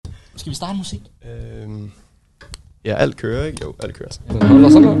Skal vi starte musik? Ja, alt kører, ikke? Jo, alt kører. Holder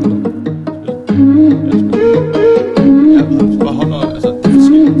sådan noget? Ja, bare holder, altså, det er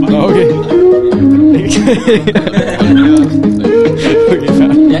skidt. Okay. Okay,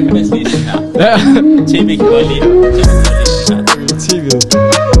 fair. Jeg kan bedst lide det her. Ja. TV kan godt lide. TV'et.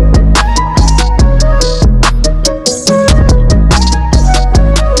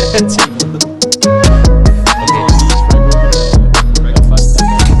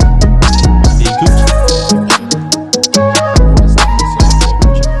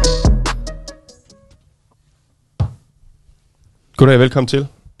 Goddag, velkommen til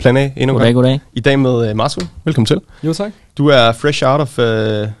Plan A endnu en gang. Goddag. I dag med Mahsun. Velkommen til. Jo, tak. Du er fresh out of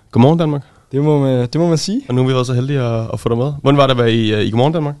Godmorgen Danmark. Det må man sige. Og nu har vi været så heldige at få dig med. Hvordan var det at være i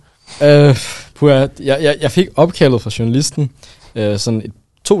Godmorgen Danmark? Jeg fik opkaldet fra journalisten sådan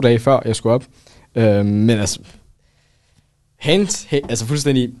 2 dage før jeg skulle op. Men altså, altså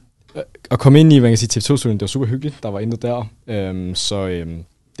fuldstændig at komme ind i, man kan sige, TV2-studien, det var super hyggeligt. Der var intet der.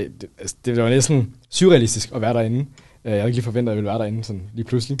 Det var næsten surrealistisk at være derinde. Jeg havde ikke lige forventet, at jeg ville være derinde sådan lige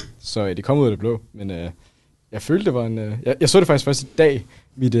pludselig. Så det kom ud af det blå. Men jeg følte, det var en... Jeg så det faktisk først i dag,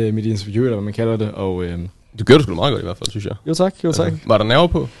 mit interview, eller hvad man kalder det. Og, Du gjorde det sgu meget godt i hvert fald, synes jeg. Jo tak. Var der nerver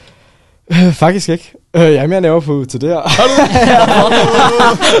på? Faktisk ikke. Jeg er mere nervøs på til det her.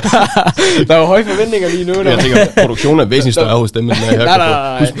 Der er jo høje forventninger lige nu. Jeg tænker, produktionen er væsentligt større hos dem, end jeg her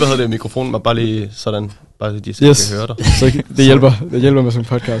Nej. Husk, hvad hedder det? Mikrofonen var bare lige sådan, bare de kan høre dig. Så det hjælper med sådan en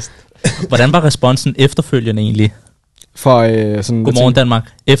podcast. Hvordan var responsen efterfølgende egentlig? For sådan... Godmorgen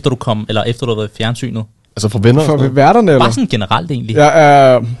Danmark, efter du kom, eller efter du har været i fjernsynet? Altså for venner? For værterne, eller? Bare sådan generelt egentlig.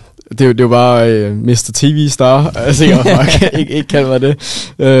 Ja, det er jo bare Mr. TV-star. Altså, jeg ikke kalde mig det.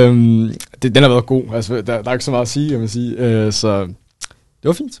 Den har været god. Altså, der er ikke så meget at sige, kan man sige. Så det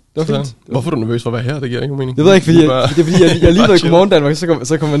var fint. Hvorfor er du nervøs for at være her? Det giver ikke mening. Det ved jeg ikke, fordi det er fordi, jeg lige været i Godmorgen Danmark,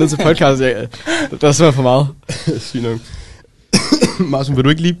 så kommer jeg ned til podcast. Der er simpelthen for meget. Sygt nok. Mahsun, vil du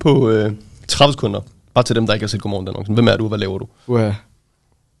ikke lige på 30 sekunder, bare til dem, der ikke har set Godmorgen Danmark. Hvem er du, hvad laver du?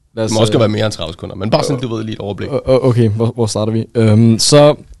 Det må også være mere end 30 sekunder, men bare sådan, du ved, lige et overblik. Okay, hvor starter vi?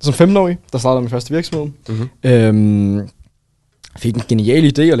 Så som 15-årig, der startede min første virksomhed. Fik en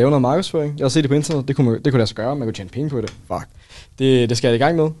genial idé at lave noget markedsføring. Jeg havde set det på internet, det kunne lade sig gøre, man kunne tjene penge på det. Fuck. Det skal jeg i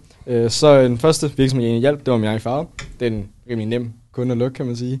gang med. Så den første virksomhed, jeg hjalp, det var min egen far. Det er en rimelig nem kunde at lukke, kan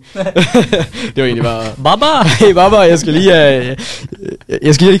man sige. Det var egentlig bare... Baba! Hey Baba, jeg skal lige have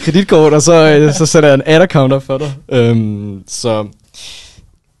et kreditkort, og så sætter jeg en ad-account op for dig. Så...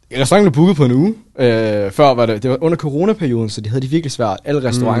 Restauranten blev booket på en uge. Før var det var under coronaperioden, så de havde det virkelig svært. Alle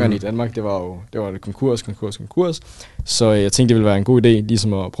restauranterne i Danmark, det var konkurs. Så jeg tænkte, det ville være en god idé,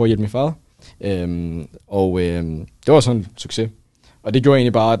 ligesom at prøve at hjælpe min far. Det var sådan en succes. Og det gjorde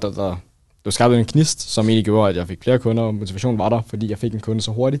egentlig bare, at der blev skabt en gnist, som egentlig gjorde, at jeg fik flere kunder, og motivationen var der, fordi jeg fik en kunde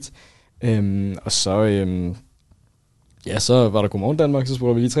så hurtigt. Og så... så var der Godmorgen Danmark, så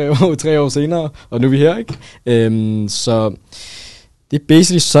spurgte vi lige 3 år senere, og nu er vi her, ikke? Så... Det er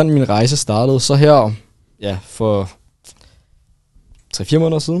basically sådan, min rejse startede. Så her, for 3-4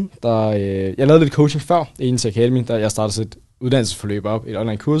 måneder siden, jeg lavede lidt coaching før, Agency Academy, der jeg startede et uddannelsesforløb op, et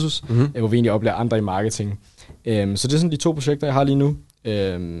online kursus, hvor vi egentlig oplærer andre i marketing. Så det er sådan de 2 projekter, jeg har lige nu.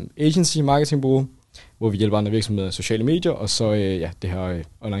 Agency Marketingbureau, hvor vi hjælper andre virksomheder med sociale medier, og så det her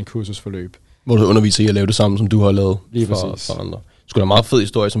online kursusforløb. Hvor du underviser i at lave det samme, som du har lavet for andre. Sgu da en meget fed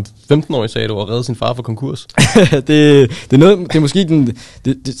historie, som 15-årig sagde du, at redde sin far fra konkurs. det er måske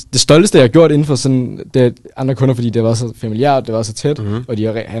det stolteste, jeg har gjort inden for sådan det andre kunder, fordi det var så familiært, det var så tæt, og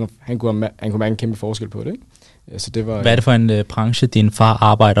han kunne mærke en kæmpe forskel på det. Ikke? Så det var, hvad er det for en branche, din far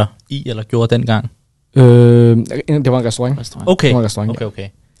arbejder i, eller gjorde dengang? Det var en restaurant. Okay. Det var en restaurant, okay.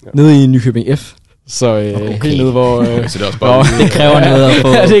 Ja. Nede i Nykøbing F. Så helt nede, hvor... så det, er også bare det kræver noget at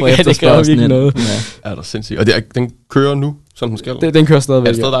få det kræver virkelig noget. Ja, det er sindssygt. Og den kører nu, som den skal? Den kører stadigvæk.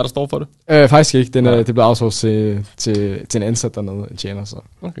 Er det stadig der står for det? Faktisk ikke. Det bliver outsourcet til en ansat dernede, en tjener. Så.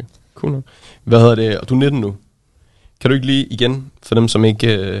 Okay, cool nok. Hvad hedder det? Og du er 19 nu. Kan du ikke lige igen, for dem som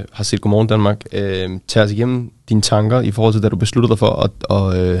ikke har set Godmorgen Danmark, tage os igennem dine tanker i forhold til, da du besluttede dig for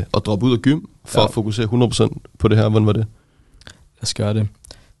at droppe ud af gym, for at fokusere 100% på det her? Hvordan var det? Lad os gøre det.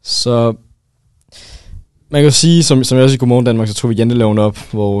 Så... Man kan jo sige, som jeg også i Godmorgen Danmark, så tog vi Janteloven op,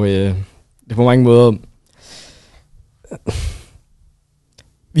 hvor det på mange måder...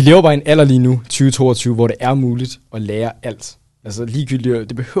 Vi lever bare i en alder lige nu, 2022, hvor det er muligt at lære alt. Altså ligegyldigt,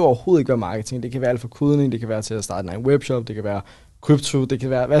 det behøver overhovedet ikke være marketing. Det kan være alt fra kodning, det kan være til at starte en webshop, det kan være krypto, det kan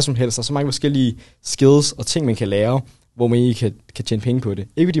være hvad som helst. Der er så mange forskellige skills og ting, man kan lære, hvor man ikke kan tjene penge på det.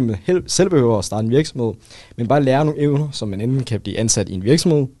 Ikke fordi man selv behøver at starte en virksomhed, men bare lære nogle evner, som man enten kan blive ansat i en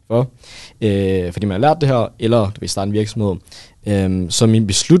virksomhed for, fordi man har lært det her, eller du vil starte en virksomhed. Så min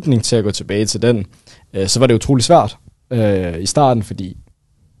beslutning til at gå tilbage til den, så var det utrolig svært i starten, fordi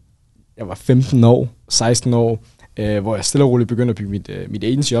jeg var 15 år, 16 år, hvor jeg stille og roligt begyndte at bygge mit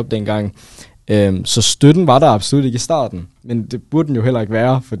agency op dengang. Så støtten var der absolut ikke i starten, men det burde den jo heller ikke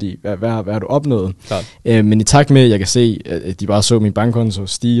være, fordi hvad har du opnået? Men i takt med, at jeg kan se, at de bare så min bankkonto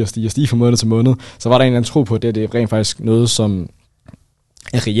stige fra måned til måned, så var der en eller anden tro på, at det er rent faktisk noget, som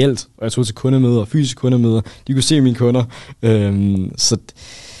er reelt. Og jeg tog til kundemøder, fysiske kundemøder, de kunne se mine kunder.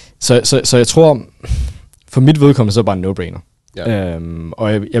 Så jeg tror, for mit vedkommende, så er det bare en no-brainer. Ja.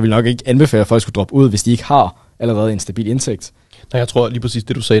 Og jeg vil nok ikke anbefale, at folk skulle droppe ud, hvis de ikke har allerede en stabil indtægt. Nej, jeg tror lige præcis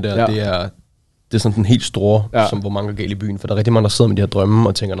det, du sagde der, det er sådan den helt store, som hvor mange er galt i byen. For der er rigtig mange, der sidder med de her drømme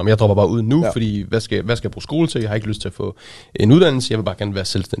og tænker, jeg dropper bare ud nu, fordi hvad skal jeg bruge skole til? Jeg har ikke lyst til at få en uddannelse, jeg vil bare gerne være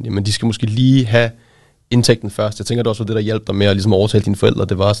selvstændig. Men de skal måske lige have indtægten først. Jeg tænker, det også var det, der hjalp dig med at ligesom overtale dine forældre.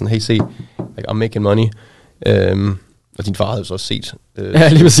 Det var sådan, hey, se, like, I'm making money. Og din far havde jo så også set. Ja,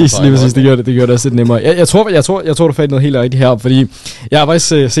 lige præcis. Det gjorde det også lidt nemmere. Jeg tror, du fandt noget helt rigtigt her, fordi jeg har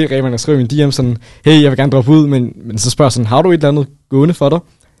faktisk set Reman, der skrev i min DM sådan, hey, jeg vil gerne droppe ud, men så spørger sådan, har du et eller andet gående for dig?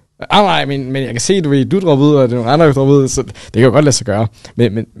 Nej, men jeg kan se, du dropper ud, og det er nogle andre, der dropper ud, så det kan jo godt lade sig gøre.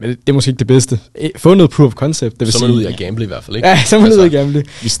 Men det er måske ikke det bedste. Få noget proof of concept, det vil sige. Så man ud i at gamble i hvert fald, ikke? Ja, så man ud i at gamble.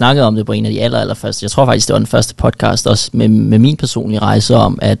 Vi snakkede om det på en af de allerførste. Jeg tror faktisk, det var den første podcast, også med min personlige rejse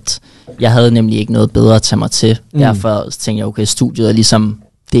om, at jeg havde nemlig ikke noget bedre at tage mig til. Derfor tænkte jeg, okay, studiet er ligesom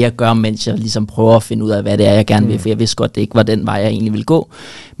det, jeg gør, mens jeg ligesom prøver at finde ud af, hvad det er, jeg gerne vil, for jeg vidste godt, det ikke var den vej, jeg egentlig ville gå.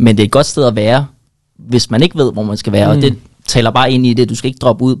 Men det er et godt sted at være, hvis man ikke ved, hvor man skal være, og det taler bare ind i det. Du skal ikke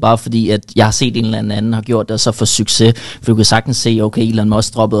droppe ud, bare fordi, at jeg har set en eller anden har gjort det, og så for succes. For du kan sagtens se, okay, Elon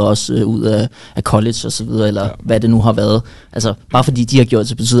Musk droppede også ud af college og så videre, eller hvad det nu har været. Altså, bare fordi de har gjort det,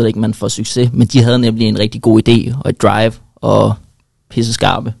 så betyder det ikke, at man får succes. Men de havde nemlig en rigtig god idé, og et drive, og pisse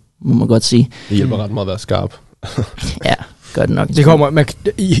skarpe, må man godt sige. Det hjælper ret meget at være skarp. Ja, gør det nok. Det kommer,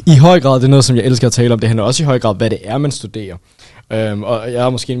 i høj grad, det er noget, som jeg elsker at tale om, det handler også i høj grad, hvad det er, man studerer. Og jeg er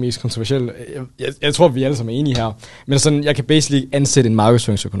måske den mest kontroversielle. Jeg tror, vi alle sammen er enige her. Men sådan, jeg kan basically ansætte en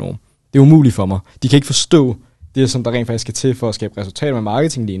markedsføringsøkonom. Det er umuligt for mig. De kan ikke forstå det, som der rent faktisk skal til for at skabe resultater med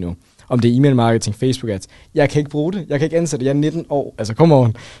marketing lige nu. Om det er e-mail marketing, Facebook ads. Jeg kan ikke bruge det. Jeg kan ikke ansætte det. Jeg er 19 år. Altså, come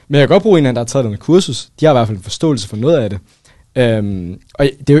on. Men jeg kan godt bruge en, der har taget den kursus. De har i hvert fald en forståelse for noget af det. Og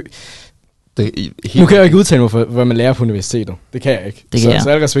det er jo... Nu kan jeg ikke udtale mig for, hvad man lærer på universitetet. Det kan jeg ikke. Så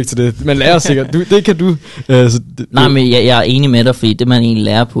alt respekt til det. Man lærer sikkert. Det kan du. Nej, men jeg er enig med dig, fordi det, man egentlig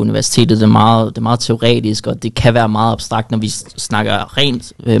lærer på universitetet, det er meget teoretisk, og det kan være meget abstrakt. Når vi snakker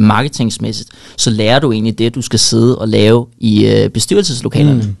rent marketingsmæssigt, så lærer du egentlig det, du skal sidde og lave i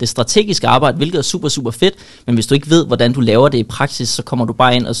bestyrelseslokalerne. Det strategiske arbejde, hvilket er super, super fedt, men hvis du ikke ved, hvordan du laver det i praksis, så kommer du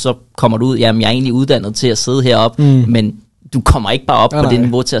bare ind, og så kommer du ud, jamen jeg er egentlig uddannet til at sidde heroppe, men du kommer ikke bare op på det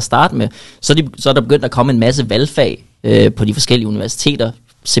niveau til at starte med. Så er der begyndt at komme en masse valgfag på de forskellige universiteter.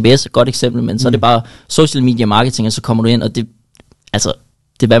 CBS er et godt eksempel, men så er det bare social media marketing, og så kommer du ind, og det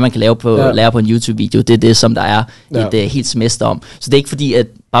er hvad man kan lære på en YouTube-video. Det er det, som der er et helt semester om. Så det er ikke fordi, at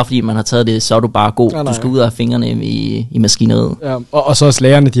bare fordi man har taget det, så er du bare god. Du skal ud af fingrene i maskineriet. Ja, og så også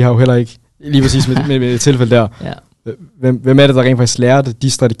lærerne, de har jo heller ikke, lige præcis med et tilfælde der. Ja. Hvem er det, der rent faktisk lærer det? De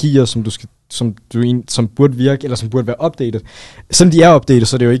strategier, som burde virke, eller som burde være updated. Som de er updated,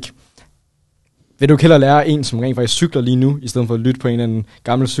 så er det jo ikke... Vil du hellere lære en, som rent faktisk cykler lige nu, i stedet for at lytte på en eller anden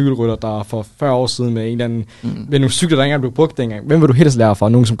gammel cykelrytter, der for 40 år siden med en eller anden... Med nogle cykler, der ikke engang blev brugt dengang. Hvem vil du helst lære fra?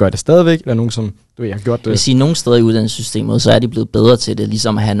 Nogen, som gør det stadigvæk, eller nogen, som har gjort det? Jeg vil sige, nogle steder i uddannelsessystemet, så er de blevet bedre til det,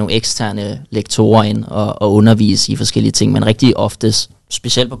 ligesom at have nogle eksterne lektorer ind og undervise i forskellige ting, men rigtig oftest,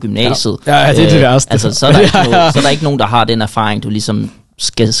 specielt på gymnasiet. Ja, det er det værste. Altså, så er der ikke nogen, der har den erfaring, du ligesom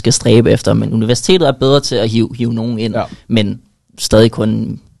skal stræbe efter, men universitetet er bedre til at hive nogen ind, men stadig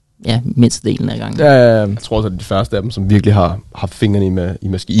kun mindst delen af gangen. Jeg tror også, at de første af dem, som virkelig har haft fingrene i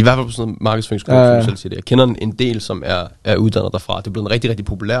maskinen, i hvert fald på sådan en markedsføringsskole, som du selv siger det. Jeg kender en del, som er uddannet derfra. Det er blevet en rigtig, rigtig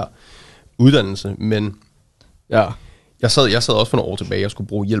populær uddannelse, men jeg sad også for nogle år tilbage, jeg skulle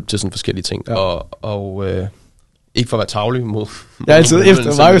bruge hjælp til sådan forskellige ting, og ikke for at være tavlig mod... Jeg er altid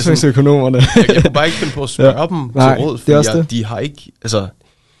efter markedsføringsøkonomerne. Jeg kunne bare ikke finde på at spørge dem til råd, fordi de har ikke... Altså,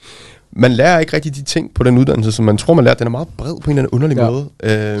 man lærer ikke rigtig de ting på den uddannelse, som man tror, man lærer. Den er meget bred på en eller anden underlig måde.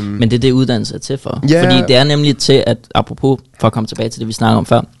 Men det er det, uddannelse er til for. Fordi det er nemlig til, at apropos, for at komme tilbage til det, vi snakker om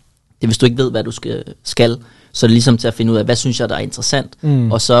før, det er, hvis du ikke ved, hvad du skal, så er det ligesom til at finde ud af, hvad synes jeg, der er interessant.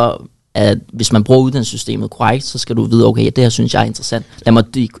 Og så, at hvis man bruger uddannelsessystemet korrekt, så skal du vide, okay, det her synes jeg er interessant. Lad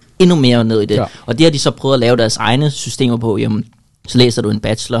mig dykke endnu mere ned i det. Og det har de så prøvet at lave deres egne systemer på. Jamen, Så læser du en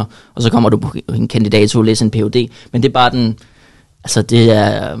bachelor, og så kommer du på en kandidat til at læse en Ph.D. Men det er bare det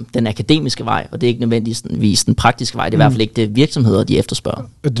er den akademiske vej, og det er ikke nødvendigvis den praktiske vej. Det er i hvert fald ikke det virksomheder, de efterspørger.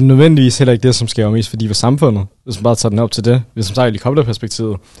 Det er nødvendigvis heller ikke det, som sker mest fordi for samfundet. Hvis man bare tager den op til det. Hvis man tager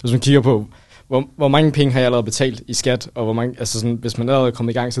helikopterperspektivet. Hvis man kigger på, hvor mange penge har jeg allerede betalt i skat, og hvor mange, altså sådan, hvis man allerede er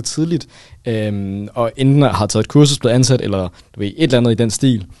kommet i gang så tidligt, og enten har taget et kursus, blevet ansat, eller et eller andet i den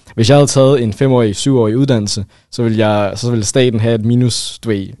stil. Hvis jeg havde taget en 5-årig, 7-årig uddannelse, så ville staten have et minus,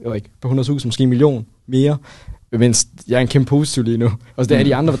 på 100.000, måske 1 million mere, mens jeg er en kæmpe positiv lige nu. Og det er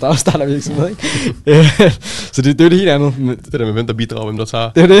de andre, der også starter virksomhed, ikke? Så det er det helt andet. Det der med hvem der bidrager, hvem der tager.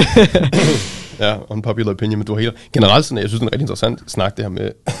 Det er det. Ja, unpopular opinion, men du har helt... Generelt sådan, jeg synes, det er en rigtig interessant snak, det her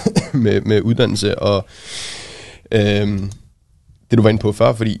med uddannelse, og det du var inde på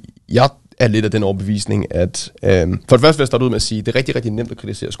før, fordi jeg er lidt af den overbevisning, at for det første vil jeg starte ud med at sige, at det er rigtig, rigtig nemt at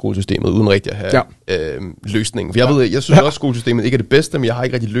kritisere skolesystemet, uden rigtig at have løsningen. For jeg synes også, at skolesystemet ikke er det bedste, men jeg har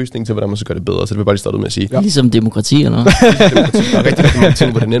ikke rigtig løsning til, hvordan man så gør det bedre, så det vil jeg bare lige starte ud med at sige. Ja. Ligesom demokrati, eller noget? Der er rigtig, rigtig mange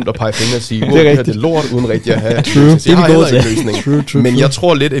ting, hvor det er nemt at pege fingre og sige, det er lort, uden rigtig at have True. Jeg har heller ikke løsning. True. Men jeg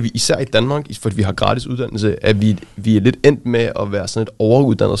tror lidt, at vi især i Danmark, fordi vi har gratis uddannelse, at vi er lidt endt med at være sådan et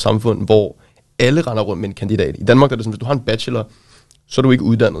overuddannet samfund, hvor alle render rundt med en kandidat. I Danmark er det sådan, hvis du har en bachelor, så er du ikke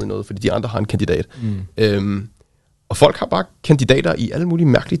uddannet i noget, fordi de andre har en kandidat. Og folk har bare kandidater i alle mulige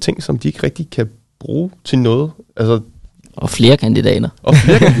mærkelige ting, som de ikke rigtig kan bruge til noget. Altså, og flere kandidater. Og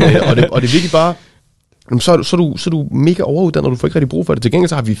det er virkelig bare, så er du mega overuddannet, og du får ikke rigtig brug for det. Til gengæld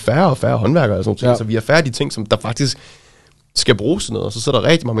så har vi færre og færre håndværkere og sådan noget, så vi har færre af de ting, som der faktisk skal bruges til noget. Og så sidder der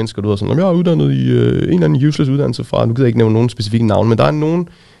rigtig mange mennesker, der er sådan, jeg er uddannet i en eller anden useless uddannelse fra, nu gider jeg ikke nævne nogen specifikke navne, men der er nogle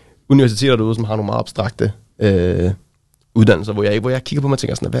universiteter derude, som har nogle meget abstrakte uddannelser, hvor jeg kigger på mig og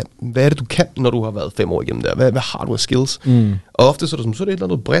tænker sådan, hvad er det, du kan, når du har været 5 år igennem der? Hvad har du af skills? Og ofte så er det et eller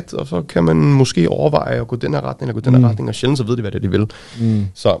andet bredt, og så kan man måske overveje at gå den her retning, eller gå den her retning, og sjældent så ved de, hvad det er, de vil.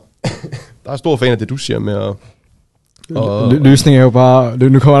 Så der er stor fan af det, du siger med at... Løsningen er jo bare...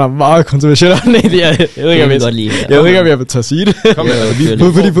 Nu kommer der meget kontroversielt om det. Jeg ved ikke, om jeg vil tage at sige det. Kom med det. Vi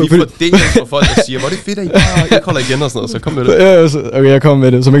får det for folk, der siger, hvor det er fedt, at I bare ikke holder igen og sådan noget, så kom med det. Okay, jeg kommer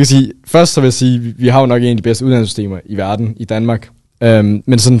med det. Så man kan sige... Først så vil jeg sige, vi har jo nok en af de bedste uddannelsessystemer i verden, i Danmark.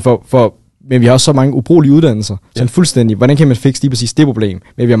 Men sådan men vi har også så mange ubrugelige uddannelser. Sådan fuldstændig. Hvordan kan man fikse lige præcis det problem?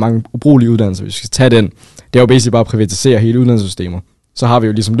 Men vi har mange ubrugelige uddannelser. Hvis vi skal tage den, det er jo basically bare at privatisere hele uddannelsessystemet. Så har vi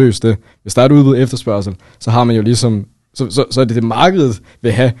jo ligesom løst det. Hvis der er et udbud efterspørgsel, så har man jo ligesom... Så er det markedet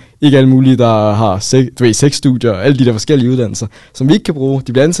vil have, ikke alle mulige, der har 6 studier og alle de der forskellige uddannelser, som vi ikke kan bruge.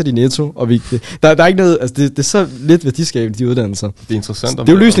 De bliver ansat i Netto, og der er ikke noget, altså det er så lidt værdiskabende, de uddannelser. Det er interessant. Det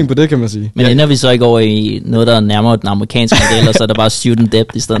er jo løsning på det, kan man sige. Men ender vi så ikke over i noget, der er nærmere den amerikanske model, og så er der bare student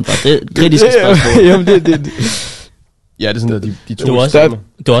debt i stedet for? Det er kritiske spørgsmål. Jamen, Ja, det er sådan, at de to...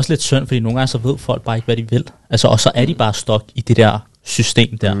 Det er også lidt synd, fordi nogle gange så ved folk bare ikke, hvad de vil. Altså, og så er de bare stok i det der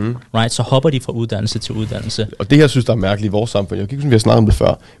system der, right? Så hopper de fra uddannelse til uddannelse. Og det her synes der er mærkeligt i vores samfund. Jeg kan ikke synes, vi har snakket om det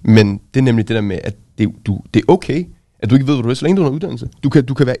før, men det er nemlig det der med, at det er okay, at du ikke ved, hvad du vil, så længe du er under uddannelse.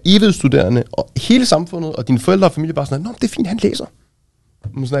 Du kan være evigt studerende, og hele samfundet, og dine forældre og familie bare sådan, nå, det er fint, han læser.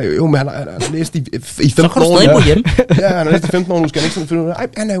 Jo, men han har læst i 15 år. Så kan du stadig gå hjem. Ja, han har læst i 15 år, nu skal han ikke sådan finde ud af,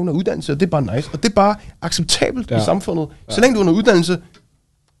 han er under uddannelse, og det er bare nice. Og det er bare acceptabelt i samfundet. Så længe du er under uddannelse,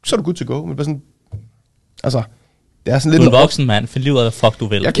 så er du good to go. Men bare sådan, altså, det er sådan lidt... Du er en voksen mand, find livet af, hvad fuck du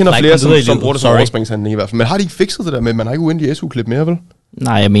vil. Jeg kender flere, som bruger det som overspringshandling i hvert fald. Men har de ikke fikset det der med, man har ikke uendelig SU-klip mere, vel?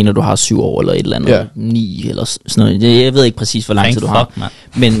 Nej, jeg mener, du har 7 år eller et eller andet, 9 eller sådan noget. Jeg ved ikke præcis, hvor lang tid du har.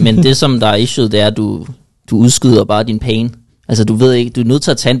 Men det, som der er issue, det er, at du udskyder bare din penge. Altså, du ved ikke, du er nødt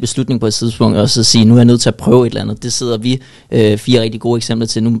til at tage en beslutning på et tidspunkt, og så sige, nu er jeg nødt til at prøve et eller andet. Det sidder vi 4 rigtig gode eksempler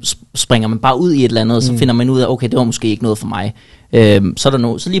til. Nu springer man bare ud i et eller andet, og så finder man ud af, okay, det var måske ikke noget for mig. Så er der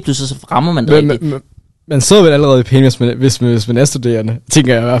noget, så lige pludselig så rammer man det rigtigt. Man sidder vel allerede i penge, hvis man er studerende,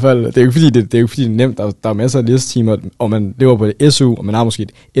 tænker jeg i hvert fald. Det er jo ikke fordi, det er nemt. Der er masser af læsetimer, og man lever på et SU, og man har måske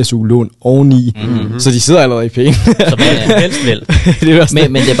et SU-lån oveni. Så de sidder allerede i penge. Så man er helst vel.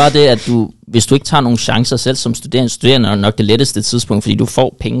 Men det er bare det, at hvis du ikke tager nogle chancer selv som studerende er nok det letteste tidspunkt, fordi du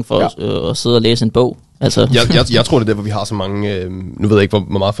får penge for at sidde og læse en bog. Altså. Jeg tror, det er der, hvor vi har så mange... nu ved jeg ikke,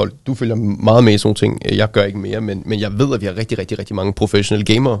 hvor meget folk... Du følger meget med i sådan nogle ting. Jeg gør ikke mere, men jeg ved, at vi har rigtig, rigtig, rigtig mange professionelle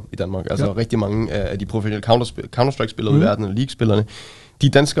gamere i Danmark. Altså rigtig mange af de professionelle Counter-Strike-spillere i verden, og League-spillerne. De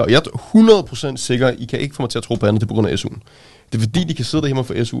er danskere, og jeg er 100% sikker, I kan ikke få mig til at tro på andet, det er på grund af SU'en. Det er fordi, de kan sidde derhjemme og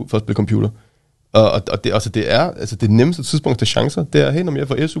få SU for at spille computer. Og det er det nemmeste tidspunkt til chancer. Det er, hey, når jeg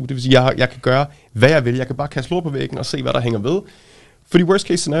får SU, det vil sige, jeg kan gøre, hvad jeg vil. Jeg kan bare kaste lort på væggen og se, hvad der hænger ved. Fordi worst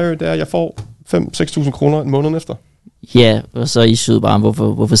case scenario, det er, at jeg får 5-6.000 kroner en måned efter. Ja, og så i syd bare,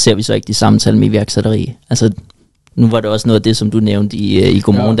 hvorfor ser vi så ikke de samme tal med iværksætteri? Altså, nu var det også noget af det, som du nævnte i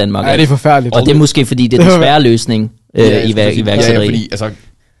Godmorgen Danmark. Ja, det er forfærdeligt. Og det er måske, fordi det er den svære løsning. iværksætteri. Ja, fordi altså,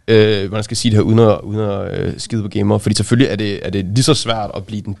 hvordan skal jeg sige det her, uden at skide på gamer, fordi selvfølgelig er det lige så svært at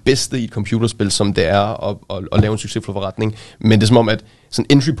blive den bedste i et computerspil, som det er at lave en succesfuld forretning, men det er som om, at sådan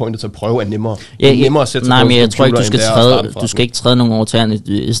entry pointet til at prøve er nemmere. Nemmere at sætte nej, men jeg tror ikke, du skal ikke træde nogen over tæerne.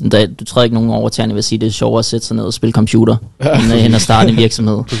 Du træder ikke nogen over tæerne ved at sige, det er sjovere at sætte sig ned og spille computer, end at starte en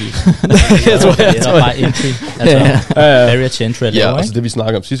virksomhed. Jeg tror, det er bare entry. Altså, barrier to entry. Ja, altså det vi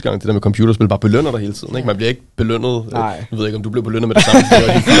snakker om sidste gang, det der med computerspil, bare belønner dig hele tiden. Ikke? Man bliver ikke belønnet. Jeg ved ikke, om du bliver belønnet med det samme,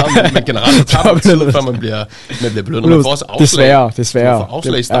 men generelt så tager man tid, før man bliver belønnet. Man får også afslag. Desværre. Man får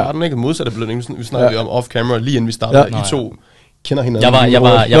afslag i starten, ikke? Modsatte belønning. Vi snakker om off-camera, lige inden vi startede. I to kender hinanden. Jeg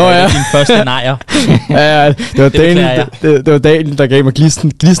var din første nejer. Det var Daniel, der gav mig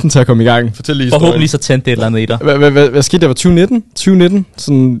glisten til at komme i gang. Fortæl lige historien. Forhåbentlig så tændte det et eller andet i dig. Hvad skete der? Var 2019?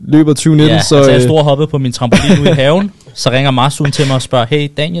 Sådan løbet af 2019. Ja, så altså jeg stod og hoppede på min trampolin ude i haven. Så ringer Mahsun til mig og spørger, hey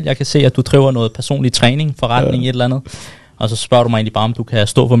Daniel, jeg kan se, at du driver noget personlig træning, forretning, et eller andet. Og så spørger du mig egentlig bare, om du kan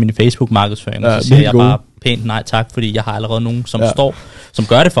stå for min Facebook-markedsføring. Og så siger jeg bare pænt nej tak, fordi jeg har allerede nogen, som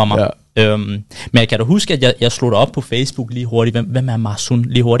gør det for mig. Men jeg kan da huske, at jeg slog dig op på Facebook lige hurtigt. Hvem er Mahsun?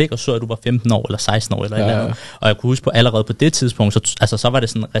 Lige hurtigt, ikke? Og så at du var 15 år eller 16 år eller et eller andet. Og jeg kunne huske på allerede på det tidspunkt, så var det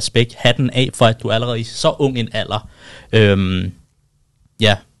sådan respekt hatten af, for at du allerede i så ung en alder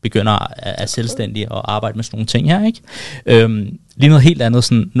begynder at selvstændig og arbejde med sådan nogle ting her, ikke? Lige noget helt andet,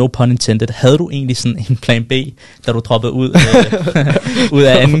 sådan no pun intended. Havde du egentlig sådan en plan B, da du droppede ud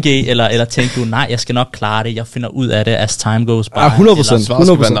af 2G, eller tænkte du, nej, jeg skal nok klare det, jeg finder ud af det, as time goes by? 100%. Svaret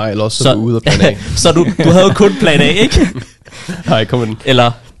skal være nej, eller også så du ud af plan A. Så du havde kun plan A, ikke? Nej, kom med den.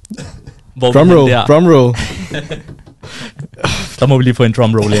 Eller hvor drumroll. Der må vi lige få en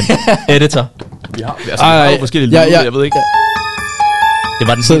drumroll ind. Editor. Vi har forskellige lyde, jeg ved ikke. Det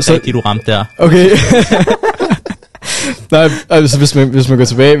var den helt rigtige, du ramte der. Okay. Nej, altså hvis man går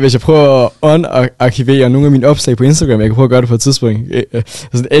tilbage, hvis jeg prøver at unarkivere nogle af mine opslag på Instagram, jeg kan prøve at gøre det på et tidspunkt.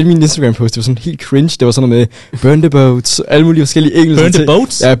 Altså, alle mine Instagram-posts, det var sådan helt cringe. Det var sådan noget med burn the boats, alle mulige forskellige engelske ting. Burn the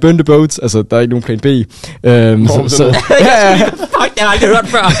boats? Ja, burn the boats. Altså, der er ikke nogen plan B. Fuck, det har jeg aldrig hørt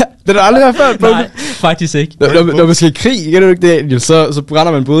før. Det har du aldrig hørt før? Nej, faktisk ikke. Når man skal i krig, ikke det, så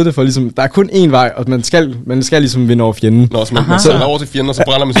brænder man bådene for ligesom, der er kun én vej, og man skal ligesom vinde over fjenden. Nå, så man sender over til fjenden, og så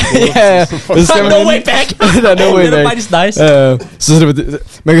brænder man sin båd. No way back! Der er no way back. Det er faktisk nice. Så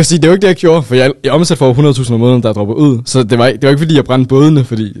man kan sige, det var ikke det, jeg gjorde, for jeg omsatte for 100.000 om måneden, der dropper ud. Så det var ikke fordi, jeg brændte bådene,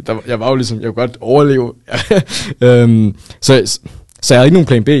 fordi jeg var jo ligesom, jeg kunne godt overleve. Så jeg havde ikke nogen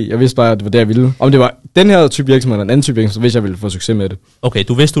plan B. Jeg vidste bare, at det var det, jeg ville. Om det var den her type virksomhed eller en anden type virksomhed, så vidste jeg ville få succes med det. Okay,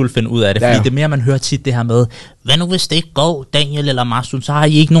 du vidste, du ville finde ud af det. Fordi det mere, man hører tit det her med, hvad nu hvis det ikke går, Daniel eller Mahsun, så har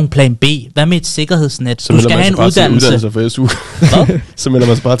I ikke nogen plan B. Hvad med et sikkerhedsnet? Så du skal have en uddannelse. For SU. Så melder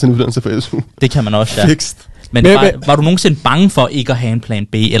man sig bare til en uddannelse for SU. Det kan man også, ja. Fikst. Men var du nogensinde bange for ikke at have en plan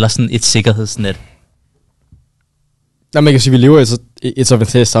B, eller sådan et sikkerhedsnet? Nej, man kan sige, at vi lever i et så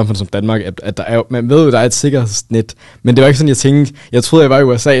fantastisk samfund som Danmark, at der er, man ved jo, der er et sikkerhedsnet, men det var ikke sådan, jeg tænkte, jeg troede, jeg var i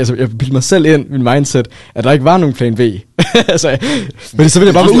USA, altså jeg bildte mig selv ind, min mindset, at der ikke var nogen plan B. Altså, men så ville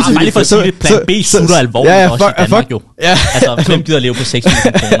jeg bare være usikker. Bare lige for at sige det, plan B sutter alvorligt også i Danmark jo. Ja. Altså, hvem gider leve på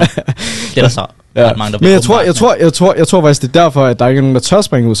 6.000 kroner? Det er der så ret mange, der men jeg tror faktisk, det er derfor, at der ikke er nogen, der tør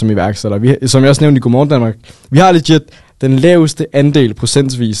springe ud som iværksætter. Som jeg også nævnte i Godmorgen Danmark, vi har legit den laveste andel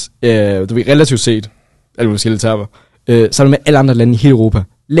procentvis, relativt set, alle forskellige termer, sammen med alle andre lande i hele Europa.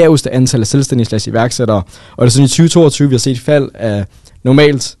 Laveste antal af selvstændige iværksættere. Og det er sådan i 2022, vi har set fald af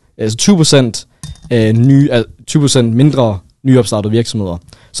normalt altså 20% mindre nyopstartede virksomheder.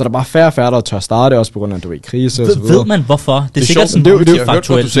 Så der er bare færre, der tør starte, også på grund af, at du er i krise og så videre. Ved man hvorfor? Det er sikkert sådan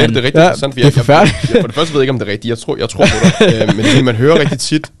faktuelt. Du sagde, det er rigtig interessant, det er forfærdeligt. For det første ved jeg ikke, om det er rigtigt. Jeg tror på dig. Men det man hører rigtig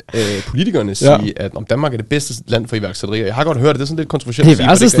tit politikerne sige, at om Danmark er det bedste land for iværksætteri. Jeg har godt hørt det er sådan lidt kontroversielt at sige.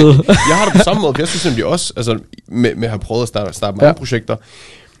 Det er sted. Jeg har det på samme måde, for jeg synes nemlig også, altså med at have prøvet at starte mange projekter,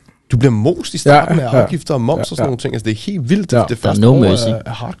 du bliver most i starten af afgifter og moms og sådan nogle ting. Altså det er helt vildt, det første år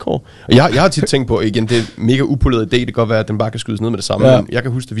er hardcore. Og jeg har tit tænkt på, igen, det er en mega upoleret idé. Det kan godt være, at den bare kan skydes ned med det samme. Men jeg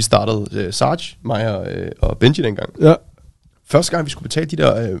kan huske, at vi startede Sarge, mig og Benji dengang. Ja. Første gang, vi skulle betale de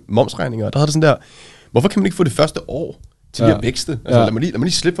der momsregninger, der havde det sådan der, hvorfor kan man ikke få det første år til at vækste? Altså lad mig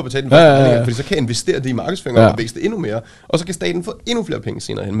lige slippe for at betale den første regning, fordi så kan jeg investere det i markedsføring og vækste endnu mere, og så kan staten få endnu flere penge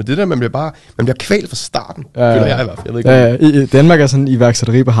senere hen. Men det der, man bliver kvalt fra starten, føler jeg i hvert fald. Jeg ved ikke, Danmark er sådan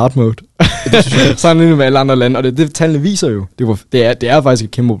iværksætteri på hard mode. Sådan endnu med alle andre lande, og det tallene viser jo. Det er faktisk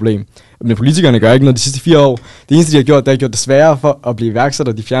et kæmpe problem. Men politikerne gør ikke noget de sidste 4 år. Det eneste, de har gjort, det har gjort det sværere for at blive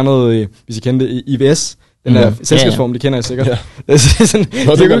iværksætter. De fjernede, hvis I kendte, IVS. Den her selskabsform, det kender jeg sikkert. Ja. Det er sådan,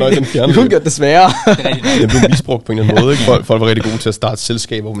 det kunne gøre det sværere. Det blev misbrugt på en eller anden måde. Ikke? Folk var rigtig gode til at starte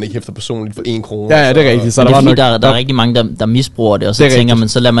selskaber, hvor man ikke hæfter personligt for 1 krone. Ja, det er rigtigt. Så der er rigtig mange, der misbruger det, og så tænker man,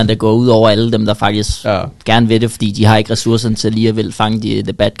 så lader man det gå ud over alle dem, der faktisk gerne vil det, fordi de har ikke ressourcerne til lige at vil fange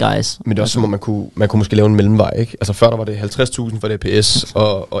the bad guys. Men det er også som om, man kunne måske lave en mellemvej, ikke? Altså før der var det 50.000 for det APS,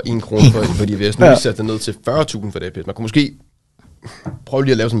 og 1 krone for de IVS. Nu har vi sat det ned til 40.000 for det APS. Man kunne måske prøve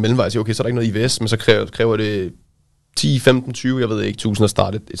lige at lave sådan en mellemvej og sige, okay, så er der ikke noget IVS, men så kræver det 10, 15, 20, jeg ved ikke, 1000 at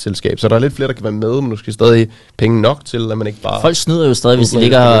starte et selskab. Så der er lidt flere, der kan være med, men du skal stadig penge nok til, at man ikke bare... Folk snyder jo stadig, hvis de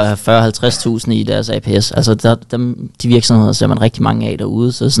ligger 40-50.000 i deres APS. Altså, de virksomheder ser man rigtig mange af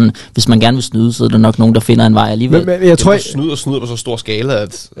derude, så sådan, hvis man gerne vil snyde, så er der nok nogen, der finder en vej alligevel. Men jeg tror... Snyder på så stor skala,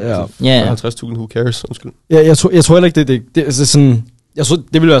 at 50.000, who cares? Undskyld. Ja, jeg tror heller ikke, det altså sådan... Jeg tror,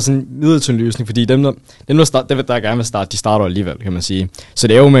 det ville være sådan en midlertidig løsning, fordi dem der gerne vil starte, de starter alligevel, kan man sige. Så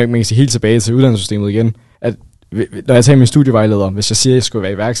det er jo, man kan sige helt tilbage til uddannelsessystemet igen, at når jeg tager min studievejleder, hvis jeg siger, at jeg skulle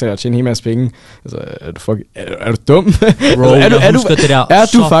være iværksætter og tjene en hel masse penge, altså, er du dum? Bro, jeg husker det der. Er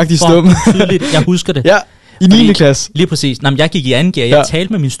du faktisk dum? Tydeligt, jeg husker det. Ja. I 9. klasse. Lige præcis. Jeg gik i 2. gear. Jeg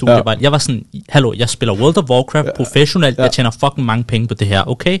talte med min studievejleder. Jeg var sådan, hallo, jeg spiller World of Warcraft professionelt. Jeg tjener fucking mange penge på det her,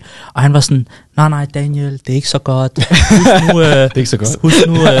 okay? Og han var sådan, nej, Daniel, det er ikke så godt. Husk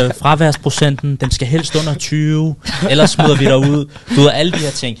nu, fraværsprocenten, den skal helst under 20. Ellers smider vi dig ud. Du ved, alle de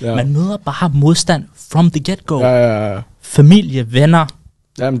her ting. Man møder bare modstand from the get-go. Familie, venner,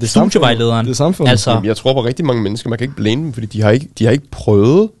 det er studievejlederen. Det er samfundet. Altså, jeg tror på rigtig mange mennesker, man kan ikke blame dem, fordi de har ikke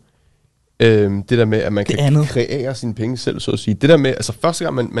prøvet det der med, at man kan kreere sine penge selv, så at sige. Det der med, altså første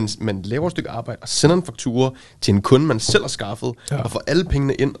gang, man laver et stykke arbejde og sender en faktura til en kunde, man selv har skaffet, og får alle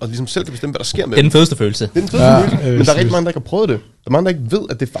pengene ind, og ligesom selv kan bestemme, hvad der sker med det. Det er den fedeste følelse. Men der er rigtig mange, der ikke har prøvet det. Der er mange, der ikke ved,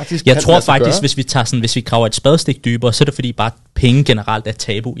 at det faktisk jeg tror faktisk, hvis vi graver et spadestik dybere, så er det fordi bare penge generelt er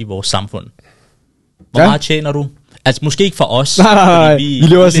tabu i vores samfund. Hvor meget tjener du? Altså måske ikke for os, nej. Vi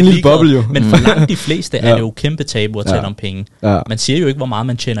lever sådan en lille boble jo. Men for langt de fleste er det jo kæmpe tabu at tale om penge. Man siger jo ikke, hvor meget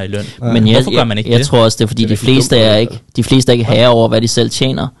man tjener i løn. Men hvorfor gør man ikke det? Jeg tror også, det er fordi de fleste er ikke herre over, hvad de selv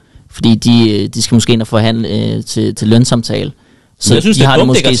tjener. Fordi de skal måske ind og forhandle til lønssamtale. Så jeg synes, de det har det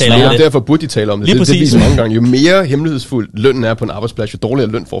måske svært. Derfor burde de tale om det. Det viser mange gange. Jo mere hemmelighedsfuld lønnen er på en arbejdsplads, jo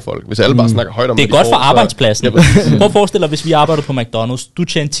dårligere løn får folk. Hvis alle bare snakker højt om det. Det er godt for arbejdspladsen. Prøv at forestille dig, hvis vi arbejder på McDonald's. Du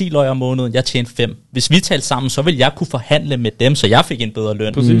tjener 10 løg om måneden, jeg tjener 5. Hvis vi talte sammen, så vil jeg kunne forhandle med dem, så jeg fik en bedre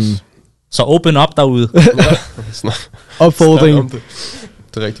løn. Præcis. Så open up derude. Opfordring. Det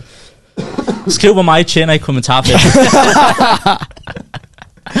er rigtigt. Skriv, hvor meget I tjener i kommentarfeltet.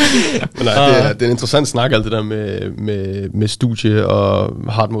 Men nej, det er en interessant snak, alt det der med studie og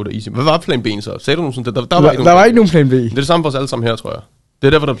hard mode og easy. Hvad var plan B'en så? Sagde du nogen sådan? Der var ikke nogen plan B. Det er det samme for os alle sammen her, tror jeg. Det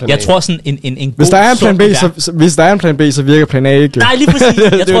er derfor, der er plan A. Jeg tror sådan en god hvis der er en plan B, så virker plan A ikke. Nej, lige præcis.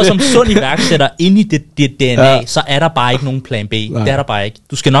 Jeg tror som sund iværksætter, inde i dit DNA, så er der bare ikke nogen plan B. Nej. Det er der bare ikke.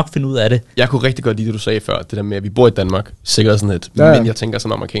 Du skal nok finde ud af det. Jeg kunne rigtig godt lide det, du sagde før. Det der med, at vi bor i Danmark. Sikkert sådan et. Men jeg tænker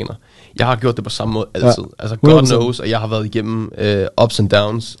som amerikaner. Jeg har gjort det på samme måde altid. Altså God knows, at jeg har været igennem ups and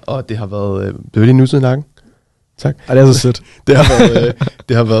downs. Og det har været... det er lige nusset i nakken. Tak. Det er så sødt. det har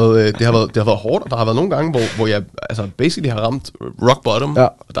været hårdt, og der har været nogle gange, hvor jeg altså basically har ramt rock bottom,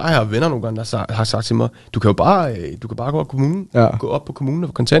 og der har jeg venner nogle gange, der har sagt til mig, du kan bare gå op på kommunen, gå op på kommunen og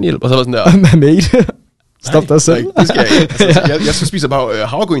få kontanthjælp, og så var sådan der, mate. Stop dig selv. Det skal jeg ikke. Altså, jeg skal spise bare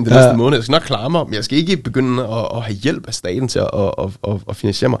havregryn den næste måned. Jeg skal nok klare mig, men jeg skal ikke begynde at have hjælp af staten til at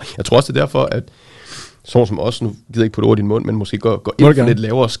finansiere mig. Jeg tror også, det er derfor, at sådan som os, nu gider jeg ikke putte ord i din mund, men måske går ind for lidt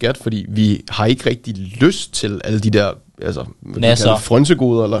lavere skat, fordi vi har ikke rigtig lyst til alle de der, altså,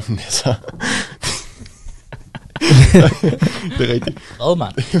 frønsegoder, eller nasser. Det er rigtigt. Hvad,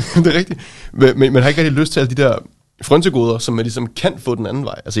 mand? Det er rigtigt. Men man har ikke rigtig lyst til alle de der frønsegoder, som man ligesom kan få den anden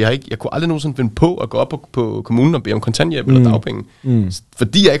vej. Altså jeg kunne aldrig nogensinde finde på at gå op på kommunen og bede om kontanthjælp eller dagpenge.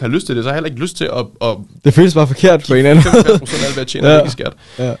 Fordi jeg ikke har lyst til det, så har jeg heller ikke lyst til at det føles bare forkert på en anden. 55% af alt, hvad jeg tjener, ikke i skat.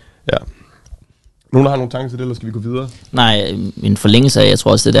 Ja. Nogen, der har nogle tanker til det, eller skal vi gå videre? Nej, en forlængelse af, jeg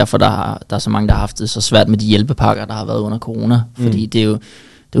tror også, det er derfor, der er så mange, der har haft det så svært med de hjælpepakker, der har været under corona. Fordi det er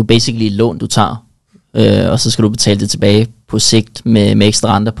jo basically et lån, du tager, og så skal du betale det tilbage på sigt med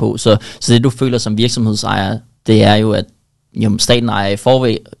ekstra renter på. Så det, du føler som virksomhedsejer, det er jo, at staten ejer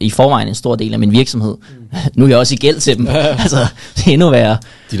i forvejen en stor del af min virksomhed. Nu er jeg også i gæld til dem. Altså, det er endnu værre.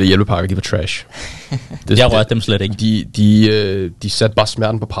 De der hjælpepakker, de var trash. Jeg rørte dem slet ikke. De satte bare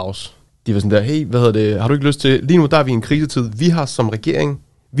smerten på pause. De var sådan der, hey, har du ikke lyst til... Lige nu, der er vi i en krisetid. Vi har som regering,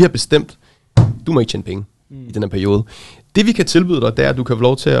 vi har bestemt, du må ikke tjene penge i den her periode. Det vi kan tilbyde dig, det er, at du kan få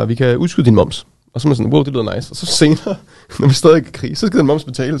lov til, at vi kan udskyde din moms. Og så er man sådan, wow, det lyder nice. Og så senere, når vi stadig er i krig, så skal den moms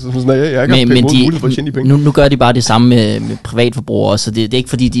betale. Så sådan, jeg har ikke haft mulighed for at tjene de penge. Nu gør de bare det samme med privatforbrugere, så det er ikke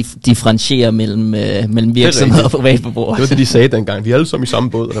fordi, de differentierer mellem virksomheder og privatforbrugere. Det var det, de sagde dengang. Vi er alle sammen i samme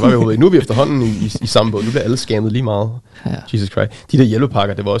båd, og der var vi overhovedet. Nu er vi efterhånden i samme båd. Nu bliver alle skammet lige meget. Ja. Jesus Christ. De der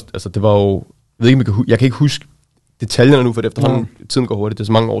hjælpepakker, det var også, altså det var jo, jeg kan ikke huske detaljerne nu, for det efterhånden tiden går hurtigt. Det er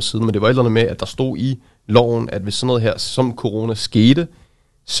så mange år siden, men det var et eller andet med, at der stod i loven, at hvis sådan noget her, som corona skete,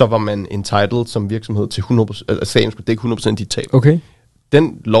 så var man entitled som virksomhed til 100%, altså staten skulle dække 100% dit tab. Okay.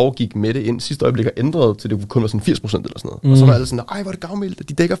 Den lov gik med det ind sidste øjeblik og ændrede til det kun var sådan 80% eller sådan noget. Og så var alle sådan, ej, hvor er det gavmildt,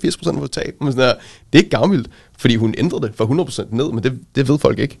 de dækker 80% af vores tab. Men sådan der, det er ikke gavmildt, fordi hun ændrede det fra 100% ned, men det ved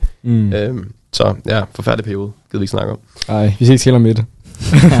folk ikke. Så ja, forfærdelig periode, gider vi ikke snakke om. Nej, vi skal ikke tale om det.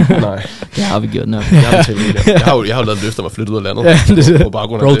 Nej. Det har vi gjort nok. Jeg har jo lavet løfter om at flytte ud af landet. Ja, på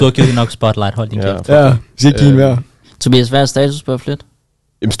baggrund af Bro, det. du har givet nok spotlight, hold din kæft. Ja, vi skal ikke give mere. Tobias, hvad er status på at flytte?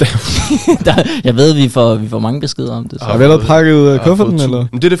 Jamen, Jeg ved, vi får mange beskeder om det. Har vi allerede pakket kufferten, eller?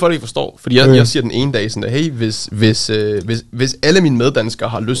 Men det er det, folk ikke forstår. Fordi jeg siger den ene dag sådan, at hey, hvis alle mine meddanskere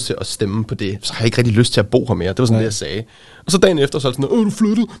har lyst til at stemme på det, så har jeg ikke rigtig lyst til at bo her mere. Det var sådan det, jeg sagde. Og så dagen efter, så er det sådan, du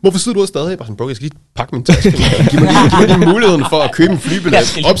flyttede. Hvorfor sidder du her stadig? Jeg bare sådan, bro, jeg skal lige pakke min taske. Giv mig lige muligheden for at købe en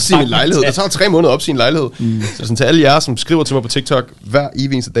flybillet, opsige en lejlighed. Det tager 3 måneder at opsige en lejlighed. Så sådan til alle jer, som skriver til mig på TikTok hver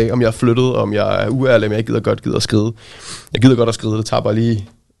evig eneste dag, om jeg er flyttet, om jeg er uærlig, om jeg ikke gider at skride. Jeg gider godt at skride, det tager bare lige...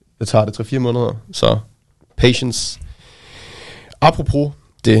 Det tager det 3-4 måneder, så patience. Apropos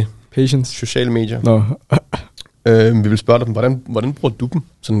det, patience, sociale medier. No. Vi vil spørge dig, hvordan bruger du dem?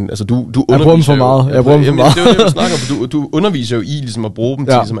 Sådan, altså, du jeg bruger dem for meget. Jeg bruger dem for meget. Det er jo det, vi snakker om. Du underviser jo i ligesom at bruge dem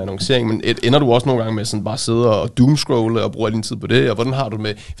til ligesom annoncering, men ender du også nogle gange med sådan bare sidde og doomscrolle og bruge al din tid på det? Og hvordan har du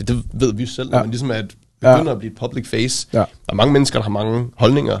med, for det ved vi jo selv, men ligesom at begynder at blive et public face. Der er mange mennesker, der har mange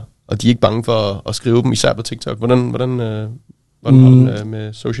holdninger, og de er ikke bange for at skrive dem, især på TikTok. Hvordan har du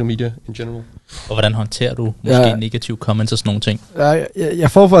med social media in general? Og hvordan håndterer du måske negative comments og sådan nogle ting?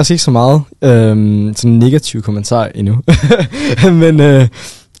 Jeg får faktisk ikke så meget sådan negative kommentarer endnu. Men altså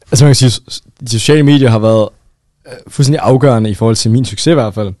man kan sige, de sociale medier har været fuldstændig afgørende i forhold til min succes i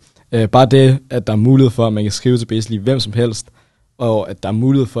hvert fald. Bare det, at der er mulighed for, at man kan skrive til basically hvem som helst, og at der er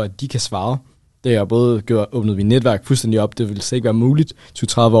mulighed for, at de kan svare. Det har både åbnet mit netværk fuldstændig op. Det ville slet ikke være muligt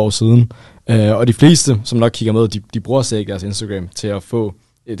 20-30 år siden. Og de fleste, som nok kigger med, de bruger sig ikke deres Instagram til at få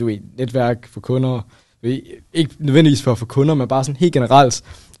netværk for kunder. Ikke nødvendigvis for at få kunder, men bare sådan helt generelt.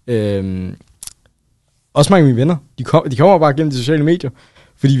 Også mange af mine venner, de kommer bare gennem de sociale medier,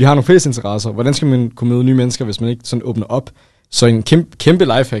 fordi vi har nogle fælles interesser. Hvordan skal man kunne møde nye mennesker, hvis man ikke sådan åbner op? Så en kæmpe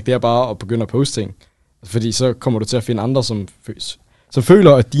lifehack, det er bare at begynde at poste ting. Fordi så kommer du til at finde andre, som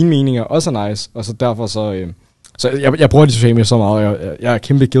føler, at dine meninger også er nice, og så derfor så jeg bruger de sociale medier så meget, jeg er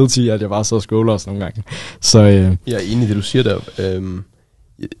kæmpe guilty, at jeg bare sidder og scroller også nogle gange. Så, jeg er enig i det, du siger der.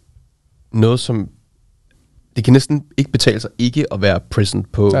 Noget som, det kan næsten ikke betale sig ikke at være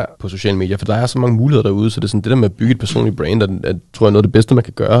present på sociale medier, for der er så mange muligheder derude, så det er sådan, det der med at bygge et personligt brand, er, tror jeg, noget af det bedste, man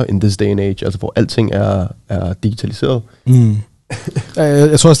kan gøre in this day and age, altså hvor alting er digitaliseret.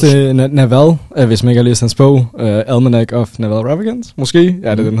 Jeg tror også, det er Naval, hvis man ikke har læst hans bog, Almanac of Naval Ravagans, måske.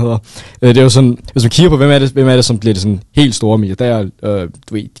 Ja, det den hedder. Det er jo sådan, hvis man kigger på, hvem er det, som bliver det sådan helt store medier.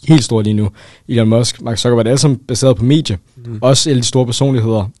 Du ved, helt store lige nu. Elon Musk, Mark Zuckerberg, det er alle sammen baseret på medie. Også alle de store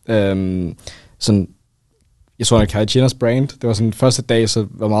personligheder. Sådan, jeg tror, at Kylie Jenners brand, det var sådan første dag, så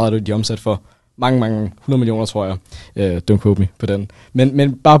var meget af det, de omsat for mange 100 millioner, tror jeg. Don't quote me på den.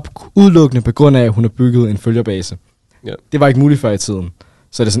 Men bare udelukkende på grund af, at hun har bygget en følgerbase. Yeah. Det var ikke muligt før i tiden.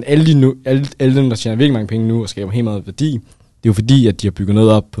 Så det er sådan, alle dem, der tjener virkelig mange penge nu og skaber helt meget værdi, det er jo fordi, at de har bygget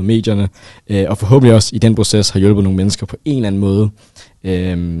noget op på medierne, og forhåbentlig også i den proces har hjulpet nogle mennesker på en eller anden måde.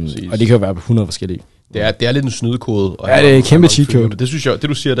 Og det kan jo være på 100 forskellige. Det er lidt en snydekode. Og det er et kæmpe cheat code. Det synes jeg, det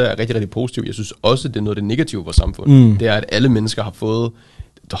du siger der er rigtig, rigtig positivt. Jeg synes også, det er noget af det negative for samfundet. Det er, at alle mennesker har fået...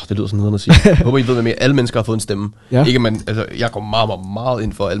 det lyder sådan noget at sige. Jeg håber, I ved, hvad mere. Alle mennesker har fået en stemme. Ja. Ikke, jeg går meget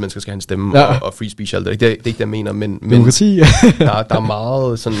ind for, at alle mennesker skal have en stemme, og free speech. Det er ikke det, jeg mener, men demokrati. der er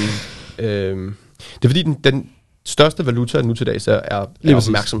meget sådan... det er fordi, den største valuta nu til dags er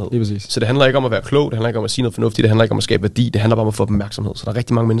opmærksomhed. Så det handler ikke om at være klog, det handler ikke om at sige noget fornuftigt, det handler ikke om at skabe værdi, det handler bare om at få opmærksomhed. Så der er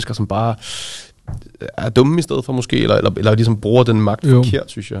rigtig mange mennesker, som bare er dumme i stedet for måske, eller ligesom bruger den magt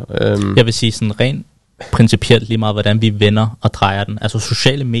forkert, synes jeg. Jeg vil sige sådan rent principielt lige meget, hvordan vi vender og drejer den. Altså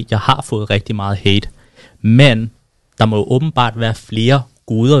sociale medier har fået rigtig meget hate, men der må jo åbenbart være flere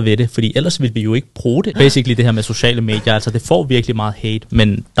goder ved det, fordi ellers vil vi jo ikke bruge det. Basically det her med sociale medier, altså det får virkelig meget hate,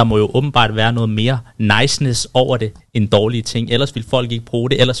 men der må jo åbenbart være noget mere niceness over det end dårlige ting. Ellers vil folk ikke bruge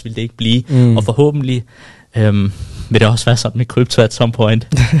det, ellers vil det ikke blive. Og forhåbentlig vil det også være sådan med krypto at some point.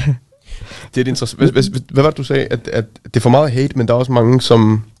 Det er interessant. Hvad var det, du sagde? At det er for meget hate, men der er også mange,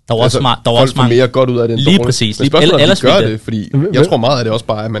 som Der var også folk får mere godt ud af det. Lige præcis. Men spørgsmålet er, at de gør det, fordi jeg tror meget af det også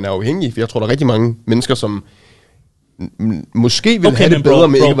bare, at man er afhængig. For jeg tror, der er rigtig mange mennesker, som måske vil have det bedre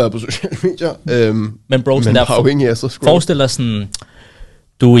med ikke at være på sociale medier. Men bro, men der afhængig af så scroll. Forestil dig sådan,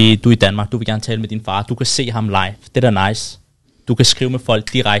 du er i Danmark, du vil gerne tale med din far, du kan se ham live, det er da nice. Du kan skrive med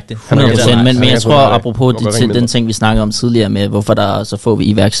folk direkte. 100%, men jeg tror, apropos den ting, vi snakkede om tidligere med, hvorfor der er så få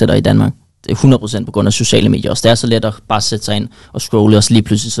iværksættere i Danmark, det er 100% på grund af sociale medier også. Det er så let at bare sætte sig ind og scrolle, og så lige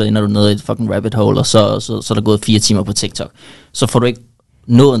pludselig så ender du ned i et fucking rabbit hole, og så er der gået 4 timer på TikTok. Så får du ikke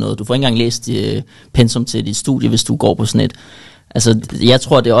noget. Du får ikke engang læst pensum til dit studie, hvis du går på sådan et. Altså, jeg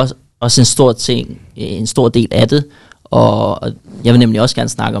tror, det er også en stor ting, en stor del af det, og jeg vil nemlig også gerne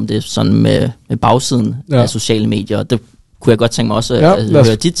snakke om det sådan med bagsiden af sociale medier. Det kunne jeg godt tænke mig også at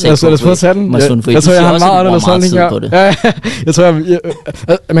høre dit take på. Lad os prøve at tage den. Jeg tror, jeg har meget tid på det. Ja, jeg tror,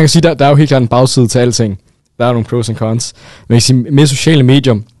 man kan sige, der er jo helt klart en bagside til alting. Der er nogle pros and cons. Man kan sige, med sociale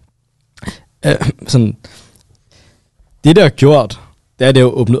medier, sådan, det der er gjort, det er jo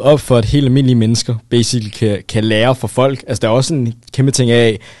åbnet op for, at helt almindelige mennesker basically kan lære for folk. Altså, der er også en kæmpe ting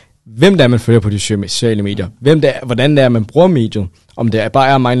af, hvem der er, man følger på de sociale medier. Hvordan det er, man bruger mediet. Om det bare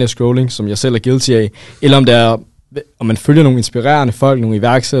er mindless scrolling, som jeg selv er guilty af, eller om man følger nogle inspirerende folk, nogle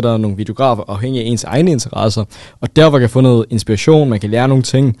iværksættere, nogle videografer, afhængig af ens egne interesser. Og der, hvor man kan få noget inspiration, man kan lære nogle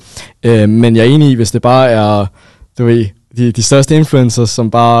ting. Men jeg er enig i, hvis det bare er, du ved, de største influencers,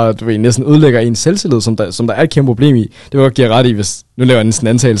 som bare, du ved, næsten ødelægger ens selvtillid, som der er et kæmpe problem i. Det vil jeg give ret i, hvis nu laver jeg næsten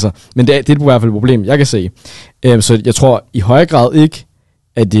antagelser. Men det er i hvert fald et problem, jeg kan se. Så jeg tror i højere grad ikke,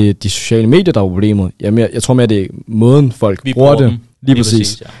 at det er de sociale medier, der er problemet. Jeg tror mere, det er måden, folk bruger det. Lige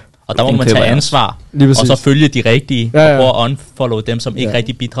præcis. Og der må man tage ansvar, og så følge de rigtige, og prøve at unfollow dem, som ikke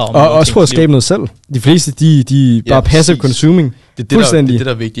rigtig bidrager. Og også prøve at skabe noget selv. De fleste, de bare passive consuming. Det er det,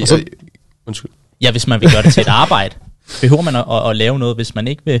 der er vigtigt. Undskyld. Ja, hvis man vil gøre det til et arbejde. Behøver man at lave noget, hvis man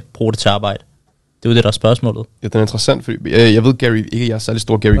ikke vil bruge det til arbejde? Det er jo det, der er spørgsmålet. Ja, det er interessant, fordi jeg ved, ikke jeg er særlig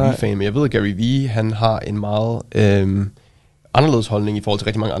stor Gary Vee-fan, men jeg ved, at Gary Vee, han har en meget anderledes holdning i forhold til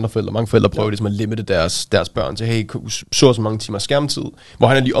rigtig mange andre forældre. Mange forældre prøver ligesom at limite deres børn til, hey, så mange timer skærmtid. Hvor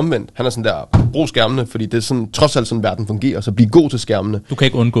han er lige omvendt. Han er sådan der, brug skærmene, fordi det er sådan, trods alt sådan, verden fungerer, så bliv god til skærmene. Du kan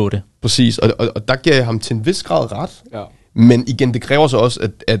ikke undgå det. Præcis, og der giver jeg ham til en vis grad ret. Ja. Men igen, det kræver så også,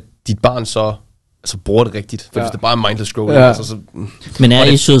 at dit barn så bruger det rigtigt. For hvis det bare er mindless scrolling, så... Men er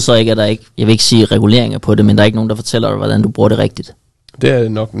issuet så ikke, at der ikke, jeg vil ikke sige reguleringer på det, men der er ikke nogen, der fortæller dig, hvordan du bruger det rigtigt? Det er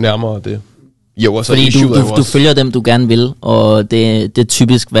nok nærmere det. Jo, og så fordi du følger dem, du gerne vil, og det er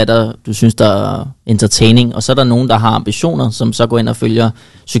typisk, hvad du synes, der er entertaining. Og så er der nogen, der har ambitioner, som så går ind og følger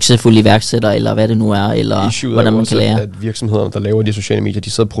succesfulde iværksættere, eller hvad det nu er, eller hvordan man kan lære. At virksomhederne, der laver de sociale medier, de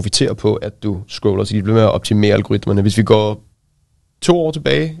sidder og profiterer på, at du scroller, så de bliver med at optimere algoritmerne. Hvis vi går 3 år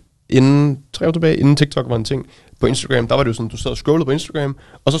tilbage, inden TikTok var en ting, på Instagram, der var det jo sådan, du sad og scrollede på Instagram,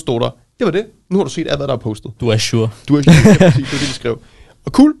 og så stod der, det var det, nu har du set alt, hvad der er postet. Du er sure. Det er præcis, det de skrev.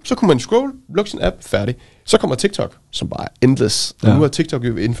 Og cool, så kunne man scrolle, lukke sin app, færdig. Så kommer TikTok, som bare er endless. Og nu har TikTok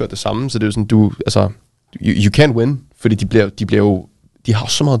jo indført det samme, så det er jo sådan, you can't win, fordi de har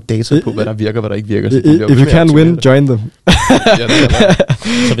så meget data på, hvad der virker, hvad der ikke virker. If you can't win, join them.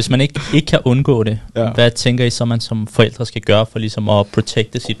 Så hvis man ikke kan undgå det, hvad tænker I så, man som forældre skal gøre for ligesom at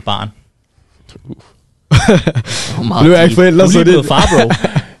protecte sit barn? Du er ikke forældre, så det... far, bro.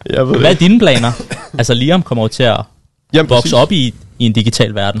 Hvad er dine planer? Altså Liam kommer jo til at vokse op i en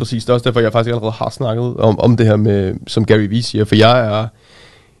digital verden. Præcis, det er også derfor, jeg faktisk allerede har snakket om det her med, som Gary Vee siger, for jeg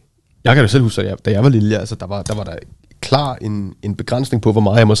kan jo selv huske, at da jeg var lille, altså der var der klar en begrænsning på, hvor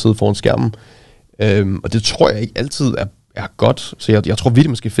meget jeg må sidde foran skærmen. Og det tror jeg ikke altid er godt. Så jeg tror virkelig,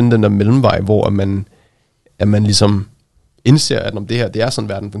 man skal finde den der mellemvej, hvor at man ligesom indser, at om det her, det er sådan,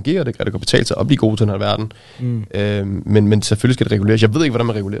 verden fungerer, det kan det gå betale sig at blive god til den her verden. Men selvfølgelig skal det reguleres. Jeg ved ikke, hvordan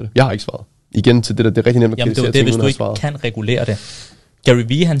man regulerer det. Jeg har ikke svaret. Igen til det der, det er rigtig nemt at kritisere. Jamen det er det, hvis du ikke kan regulere det. Gary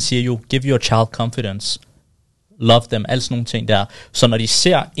Vee, han siger jo, give your child confidence. Love them, alle sådan nogle ting der. Så når de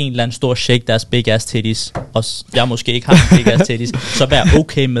ser en eller anden stor shake deres big ass titties, og jeg måske ikke har en big ass titties, så vær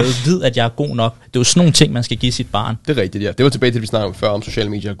okay med, vid at jeg er god nok. Det er jo sådan nogle ting, man skal give sit barn. Det er rigtigt, ja. Det var tilbage til, at vi snakkede om før, om sociale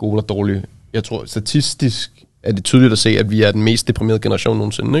medier er gode eller dårlige. Jeg tror, statistisk er det tydeligt at se, at vi er den mest deprimerede generation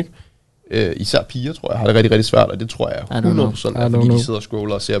nogensinde, ikke? Især piger, tror jeg, har det rigtig, rigtig svært, og det tror jeg 100%, fordi de sidder og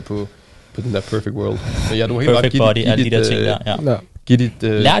scroller og ser på den der perfect world. Så ja, du har helt perfect body, alle de der ting der,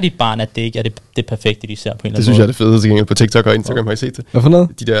 lær dit barn, at det ikke er det perfekte, de ser på en eller anden måde. Det synes jeg er det fedeste til på TikTok og Instagram, har I set det? Hvad for noget?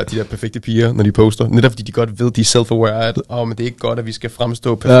 De der perfekte piger, når de poster. Netop fordi de godt ved, de er self-aware, at men det er ikke godt, at vi skal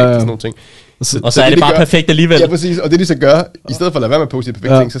fremstå perfekt og sådan nogle ting. Og så er det bare perfekt alligevel. Ja, præcis. Og det de så gør, i stedet for at lade være med at poste de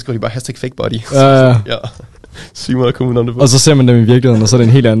perfekte ting, så skriver de bare #fake body. Ja. Syg måde at komme ud om det på. Og så ser man dem i virkeligheden, og så er det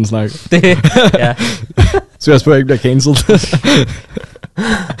en helt anden snak. Ja. Så jeg spørger ikke bliver cancelled.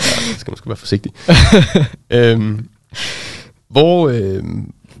 skal man være forsigtig.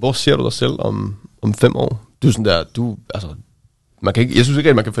 Hvor ser du dig selv om 5 år? Du er sådan der, man kan ikke, jeg synes ikke,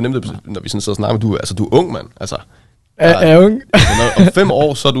 at man kan fornemme det, når vi sådan sidder og snakker, men du er ung, mand. Altså, er ung? Om 5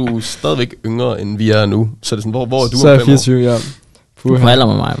 år, så er du stadigvæk yngre, end vi er nu. Så er det sådan, hvor er du om 5 år? Så er jeg 24, ja. Du forholder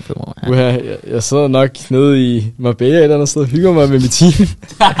med mig om 5 år. Ja. Jeg sidder nok nede i Marbella et eller andet sted og hygger mig med mit team.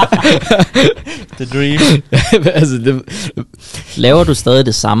 The dream. Altså, Laver du stadig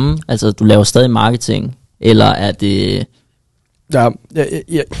det samme? Altså, du laver stadig marketing? Eller er det... Ja.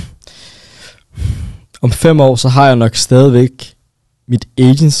 Om 5 år, så har jeg nok stadigvæk mit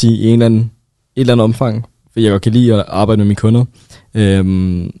agency i et eller andet omfang. For jeg godt kan lide at arbejde med mine kunder.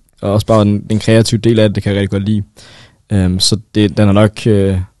 Og også bare den kreative del af det kan jeg rigtig godt lide. Så der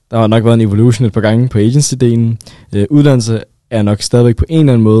har nok været en evolution et par gange på agency-delen. Uddannelse er nok stadigvæk på en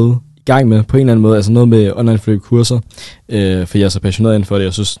eller anden måde i gang med, på en eller anden måde, altså noget med online forløb kurser, for jeg er så passioneret inden for det.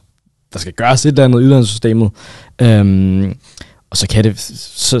 Jeg synes, der skal gøres et eller andet i uddannelsessystemet. Og så kan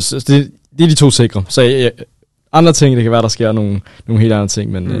det er de 2 sikre. Så andre ting, det kan være, der sker nogle helt andre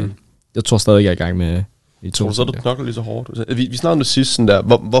ting, men jeg tror stadig, jeg er i gang med de 2. Tror du så, du knokler lige så hårdt? Vi snakker om det sidste sådan der,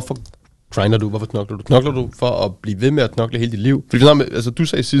 hvorfor grinder du? Hvorfor knokler du? Knokler du for at blive ved med at knokle hele dit liv? Fordi du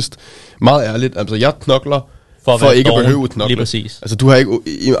sagde sidst, meget ærligt, altså jeg knokler for ikke at behøve at knokle. Lige præcis. Altså du har ikke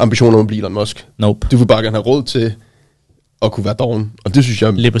ambitioner om at blive Elon Musk. Nope. Du vil bare gerne have råd til at kunne være doven. Og det synes jeg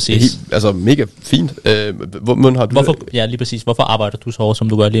er helt, mega fint. Hvor har du lige præcis. Hvorfor arbejder du så hårdt, som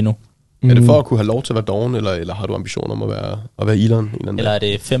du gør lige nu? Er det for at kunne have lov til at være doven, eller har du ambitioner om at være Elon? Eller er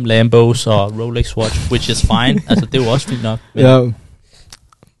det 5 Lambos og Rolex Watch, which is fine? Altså det er jo også fint nok. Ja.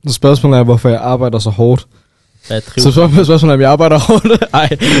 Så spørgsmålet er, hvorfor jeg arbejder så hårdt. Så spørgsmålet er, om jeg arbejder hårdt? Ej.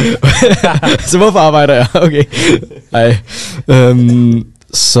 Så hvorfor arbejder jeg? Okay. Ej.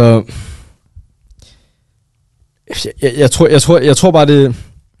 Så... Jeg tror bare, det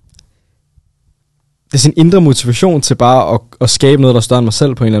er sin indre motivation til bare at skabe noget, der er større end mig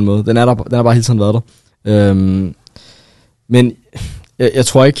selv på en eller anden måde. Den er bare hele tiden været der. Men jeg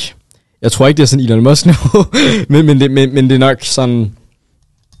tror ikke, det er sådan Elon Musk niveau, men det er nok sådan...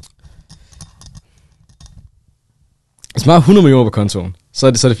 Hvis man har 100 millioner på kontoen, så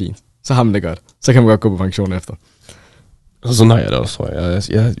er det fint. Så har man det godt. Så kan man godt gå på pension efter. Sådan har jeg det også, tror jeg.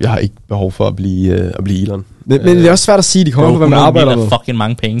 Jeg har ikke behov for at blive Elon. Men det er også svært at sige, de kommer på, hvad man arbejder med. Fucking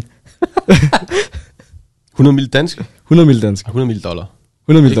mange penge. 100 mil dansk? 100 mil dansk. 100 mil dollar.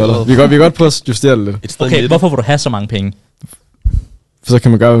 100 mil dollar. Vi kan godt prøve at justere det lidt. Okay, hvorfor vil du have så mange penge? For så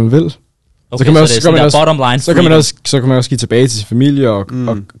kan man gøre, hvad man vil. Okay, så kan man også give tilbage til sin familie og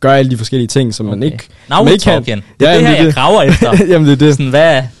gøre alle de forskellige ting, som man ikke kan. Det er det her, jeg graver efter. Jamen det er det. Sådan,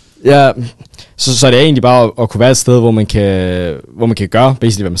 hvad? Ja, så det er egentlig bare at kunne være et sted, hvor man kan gøre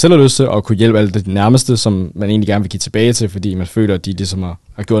basically, hvad man selv har lyst til, og kunne hjælpe alle det nærmeste, som man egentlig gerne vil give tilbage til, fordi man føler, at de ligesom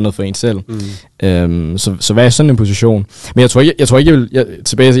har gjort noget for en selv. Så hvad er sådan en position? Men jeg tror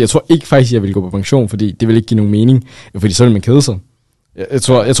ikke faktisk, jeg vil gå på pension, fordi det vil ikke give nogen mening, fordi så vil man kede sig. Jeg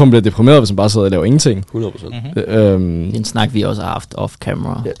tror, man bliver deprimeret, hvis man bare sidder og laver ingenting. 100%. Det er en snak, vi også har haft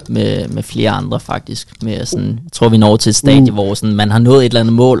off-camera med flere andre faktisk. Med sådan, jeg tror, vi når til et stadie, hvor sådan, man har nået et eller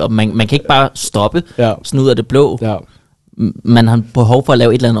andet mål, og man kan ikke bare stoppe sådan ud af det blå. Ja. Man har behov for at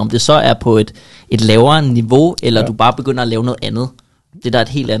lave et eller andet, om det så er på et lavere niveau, eller du bare begynder at lave noget andet. Det er der et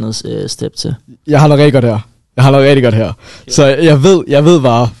helt andet step til. Jeg har noget rigtig godt her. Så jeg ved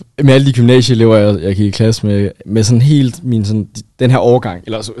bare, med alle de gymnasieelever, jeg gik i klasse med sådan helt den her årgang,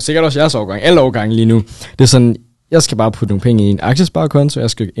 eller sikkert også jeres årgang, alle årgange lige nu, det er sådan, jeg skal bare putte nogle penge i en aktiesparekonto, jeg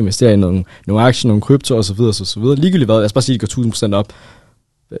skal investere i nogle aktier, nogle krypto osv. Ligegyldigt hvad, jeg skal bare sige, at det går 1000% op.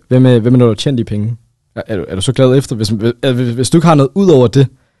 Hvem er når du har tjent de penge? Er du så glad efter? Hvis du ikke har noget ud over det,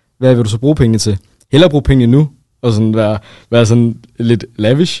 hvad vil du så bruge pengene til? Hellere bruge pengene nu, og sådan være sådan lidt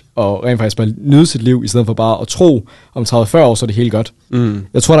lavish, og rent faktisk bare nyde sit liv, i stedet for bare at tro, om 30-40 år, så er det helt godt.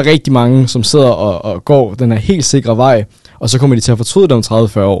 Jeg tror, der er rigtig mange, som sidder og går den her helt sikre vej, og så kommer de til at fortryde det om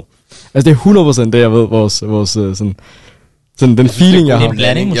 30-40 år. Altså det er 100% det, jeg ved, vores sådan den feeling, jeg har. En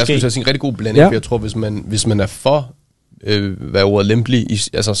blanding, måske. Jeg skulle sige en rigtig god blanding, for jeg tror, hvis man er for, hvad ordet lempelig,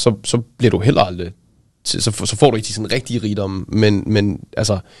 altså, så bliver du heller aldrig, så får du ikke de sådan rigtige rigdom, men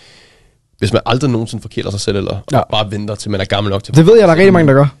altså, hvis man aldrig nogensinde forkæler sig selv, eller bare venter til man er gammel nok til. Det ved jeg, der er rigtig mange,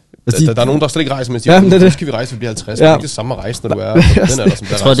 der gør. Der er nogen, der slet ikke rejser, mens de nu skal vi rejse, til vi bliver 50. Det er ikke det samme rejse, når du er den alder, som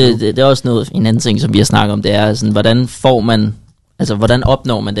der. Jeg tror, det er også en anden ting, som vi har snakket om, det er sådan, hvordan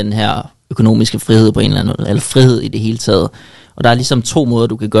opnår man den her økonomiske frihed på en eller anden måde, eller frihed i det hele taget. Og der er ligesom 2 måder,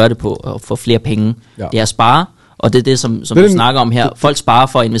 du kan gøre det på, at få flere penge. Ja. Det er at spare, og det er det, som du snakker om her. Folk sparer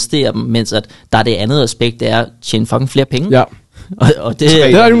for at investere dem, mens at der er det andet aspekt, det er at tjene fucking flere penge. Ja. Og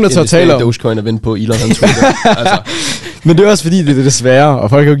det er jo nogen, der tager tale om. Dogecoin at vende på Elon hans Twitter. Altså. Men det er også fordi, det er det svære, og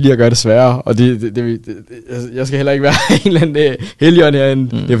folk kan jo ikke lide at gøre det sværere. Og jeg skal heller ikke være en eller anden helgen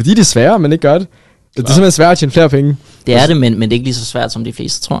herinde. Det er fordi, det er sværere, men ikke gør det. Det er simpelthen svært at tjene flere penge. Det er det, men det er ikke lige så svært, som de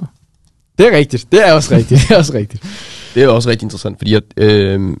fleste tror. Det er rigtigt. Det er også rigtigt. Det er også rigtig interessant, fordi nu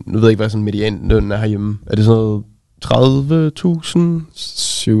ved jeg ikke, hvad sådan medianlønnen er herhjemme. Er det sådan noget 30.000?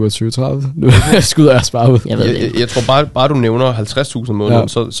 27-30. Nu skyder jeg spare ud. Jeg tror bare du nævner 50.000 om måneden,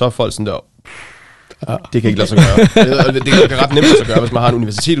 så er folk sådan der, det kan ikke lade sig gøre. Det kan ret nemt lade sig gøre, hvis man har en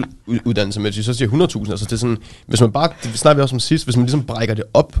universitetsuddannelse, men hvis vi så siger 100.000, altså det er sådan, hvis man bare, det snakker vi også om sidst, hvis man ligesom brækker det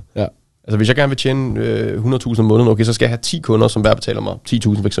op, altså hvis jeg gerne vil tjene 100.000 om måneden, okay, så skal jeg have 10 kunder, som hver betaler mig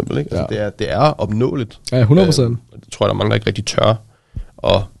 10.000 for eksempel, ikke? Altså det er opnåeligt. Ja, 100%. Det tror jeg, der er mange, der ikke rigtig tør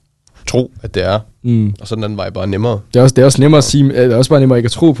at tro, at det er. Og så den anden vej bare nemmere. Det er også nemmere at sige, det er også bare nemmere ikke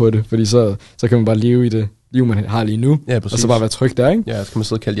at tro på det, fordi så kan man bare leve i det liv, man har lige nu, og så bare være tryg der, ikke? Ja, så kan man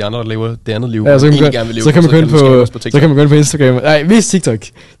sidde og kalde de andre, der lever det andet liv. Ja, så kan man gå ind på Instagram. Nej, hvis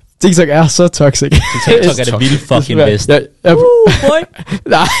TikTok er så toxic. TikTok er det vildt fucking bedst.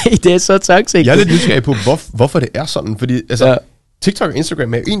 Nej, det er så toxic. Jeg er lidt nysgerrig på, hvorfor det er sådan, fordi altså, TikTok og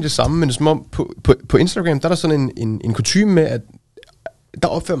Instagram er jo egentlig det samme, men som om på Instagram, der er der sådan en kutyme med, at der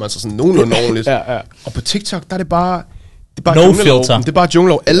opfører man sig sådan nogenlunde ordentligt. Og på TikTok, der er det bare no filter. Det er bare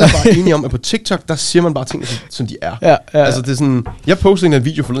junglelov. Alle er bare enige om, at på TikTok, der siger man bare ting, som de er. Altså, det er sådan, jeg postede en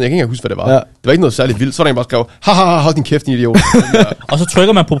video forleden, jeg kan ikke huske, hvad det var. Det var ikke noget særligt vildt. Så er der en bare skrev, haha, hold din kæft, din idiot. Og så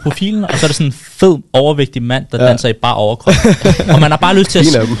trykker man på profilen, og så er det sådan en fed, overvægtig mand, der danser i bare overkrop. Og man har bare lyst til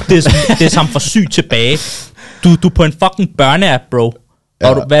at... Det er samt for sygt tilbage. Du er på en fucking børneapp, bro.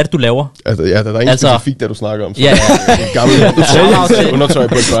 Og hvad er det, du laver? Altså, der er ingen specifikt, der du snakker om. Så en gammel undertøj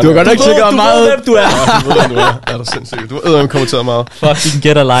på en børn. Du har godt nok tjekket meget. Hvem du er. Du ved, hvem du er. Er du sindssygt. Du har kommenteret meget. Fucking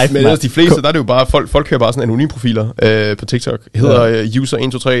get alive, men ellers de fleste, der er det jo bare, folk kører bare sådan anonyme profiler på TikTok. Hedder user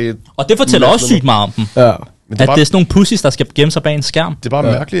 1, 2, 3. Og det fortæller også sygt meget om dem. Ja. Men det er sådan nogle pussies, der skal gemme sig bag en skærm. Det er bare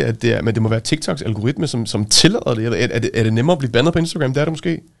mærkeligt, at men det må være TikToks algoritme, som tillader det. Er det nemmere at blive bandet på Instagram? Det er det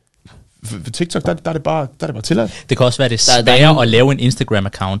måske. For TikTok, der er det bare tilladt. Det kan også være, det er sværere at lave en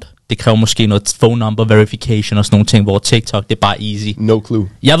Instagram-account. Det kræver måske noget phone number verification og sådan nogle ting, hvor TikTok, det er bare easy. No clue.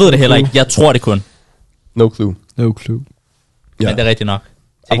 Jeg ved det heller ikke. Jeg tror det kun. No clue. Ja. Men det er rigtigt nok.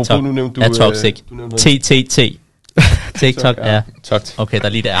 TikTok er toxic. TTT. TikTok er... Okay, der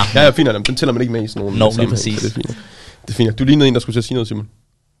lige det er. Ja, fint af dem. Den tæller man ikke med i sådan nogle... Nå, lige præcis. Det er fint. Du lignede en, der skulle til at sige noget, Simon.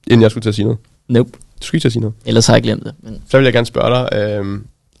 Inden jeg skulle til at sige noget. Nope. Du skulle ikke til at sige noget. Ellers har jeg glemt det. Men... Så vil jeg gerne spørge dig,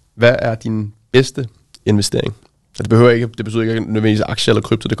 hvad er din bedste investering? Det betyder ikke nødvendigvis aktier eller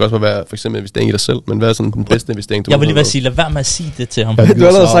krypto. Det kan også være for eksempel investering i dig selv. Men hvad er sådan den bedste investering, du Jeg vil lige sige, lad være med at sige det til ham. Ja, du har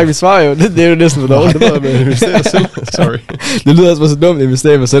allerede sagt, vi svarer jo. Det er jo næsten for dårligt. Det lyder med at investere dig selv. Sorry. Det lyder også så dumt at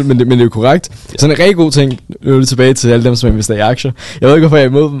investere i mig selv, men det er jo korrekt. Sådan en rigtig god ting. Nu er det tilbage til alle dem, som investerer i aktier. Jeg ved ikke, hvorfor jeg er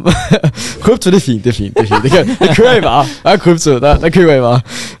imod dem. Krypto, det er fint. Det kører I bare. Der er krypto, der køber I bare.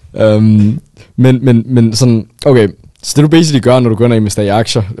 Men sådan, okay. Så det du basically gør, når du går ind og investerer i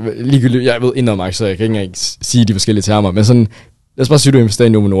aktier, ligegyldigt, jeg ved intet om aktier, jeg kan ikke engang sige de forskellige termer, men sådan, lad os bare sige, at du investerer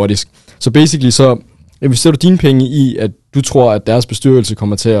i Novo Nordisk. Så basically så investerer du dine penge i, at du tror, at deres bestyrelse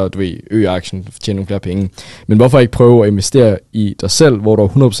kommer til at øge aktien, tjene nogle flere penge. Men hvorfor ikke prøve at investere i dig selv, hvor du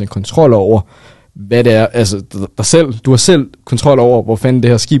har 100% kontrol over, hvad det er, altså dig selv, du har selv kontrol over, hvor fanden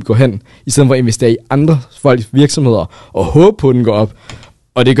det her skib går hen, i stedet for at investere i andre folks virksomheder, og håbe på, at den går op.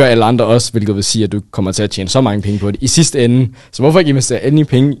 Og det gør alle andre også, hvilket vil sige, at du kommer til at tjene så mange penge på det i sidste ende. Så hvorfor ikke investere alle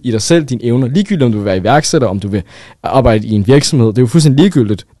penge i dig selv, dine evner? Ligegyldigt om du vil være iværksætter, om du vil arbejde i en virksomhed. Det er jo fuldstændig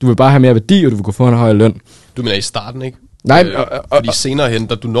ligegyldigt. Du vil bare have mere værdi, og du vil kunne få en højere løn. Du mener i starten, ikke? Nej, fordi senere hen,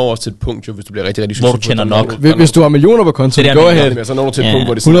 der du når også til et punkt, jo, hvis du bliver rigtig succesfuld. Hvor du tjener nok. Hvis du har millioner på kontoen, gå ahead. Så når du til et punkt,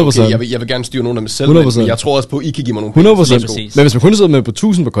 hvor det er sådan, okay, jeg vil gerne styre nogen af mig selv, 100%. Men jeg tror også på, at I kan give mig nogle penge. 100%. Men hvis man kun sidder med på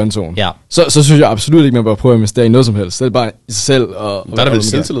 1000 på kontoen, så synes jeg absolut ikke, man bør prøve at investere i noget som helst. Det er bare i sig selv. Og der er der vel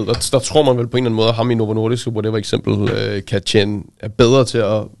selvtillid. Der tror man vel på en eller anden måde, at ham i Novo Nordisk, hvor det var eksempel, er bedre til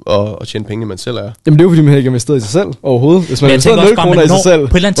at tjene penge, end man selv er. Jamen det er jo fordi, man ikke har investeret i sig selv overhovedet. Hvis man investerer 0 kroner i sig selv,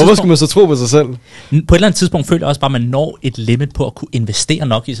 hvorfor skal man så tro på sig selv? På et eller andet tidspunkt føler jeg også bare, at man når et limit på at kunne investere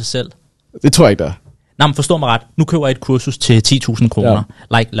nok i sig selv. Det tror jeg ikke, der. Nej, men forstår mig ret. Nu køber jeg et kursus til 10.000 kroner.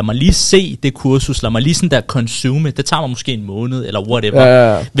 Ja. Lad mig lige se det kursus. Lad mig lige sådan der consume. Det tager mig måske en måned, eller whatever.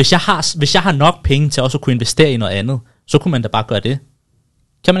 Ja. Hvis jeg har nok penge til også at kunne investere i noget andet, så kunne man da bare gøre det.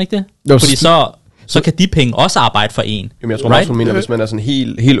 Kan man ikke det? Jo, fordi så kan de penge også arbejde for en. Jamen, jeg tror også, du mener, hvis man er sådan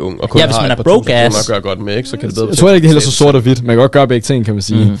helt ung, og kun hvis har man et er par broke ass, at gøre godt med, ikke? Så kan det bedre. Jeg tror ikke, det er heller så sort og hvidt. Man kan godt gøre begge ting, kan man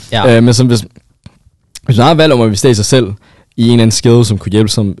sige. Men sådan, hvis man har valgt om at investere i sig selv, i en eller anden skade, som kunne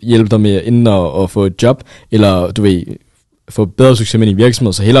hjælpe dig med inden at få et job, eller få bedre succes med din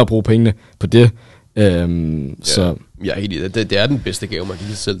virksomhed, så hellere bruge pengene på det, Så jeg er helt i det er den bedste gave, man kan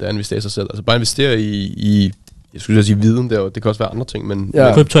give sig selv, det er at investere i sig selv. Altså bare investere i jeg skulle sige viden, det kan også være andre ting, men...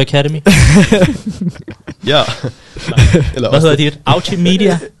 Ja. Crypto Academy. Ja. Eller hvad hedder det? Avci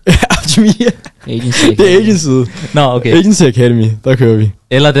Media? Avci Media. Det er agency. Nå, okay. Agency Academy, der kører vi.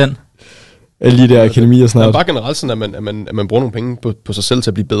 Eller den. Lige der akademier snart. Ja, bare generelt sådan, at man bruger nogle penge på sig selv til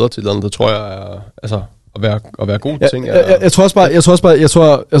at blive bedre til det, det tror jeg er... Altså, at være god ting. Jeg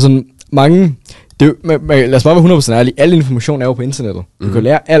tror altså mange... lad os bare være 100% ærlig. Al information er jo på internettet. Du kan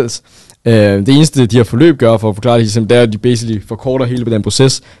lære alt. Det eneste, de her forløb gør for at forklare det, det er, at de basically forkorter hele den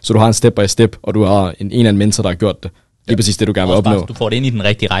proces, så du har en step by step, og du har en eller anden mentor, der har gjort det. Det er præcis det, du gerne vil opnå. Du får det ind i den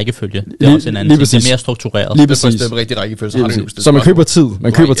rigtige rækkefølge. Det er også en anden ting. Det er mere struktureret. Lige præcis. Det er rigtige rækkefølge, så har du så man køber tid.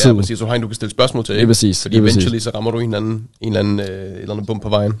 Man køber tid. Ja, præcis. Så har du kan stille spørgsmål til. Lige præcis. Fordi eventually så rammer du en eller anden bump på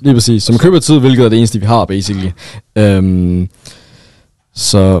vejen. Lige præcis. Så man køber tid, hvilket er det eneste, vi har, basically.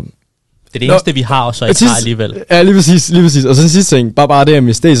 Så... Det er det eneste, vi har, og så ikke har alligevel. Ja, lige præcis. Og så den sidste ting, bare det at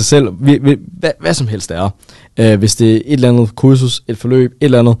investere i sig selv, hvad som helst det er. Hvis det er et eller andet kursus, et forløb, et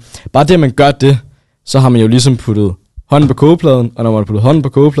eller andet. Bare det, at man gør det, så har man jo ligesom puttet hånden på kogepladen, og når man har puttet hånden på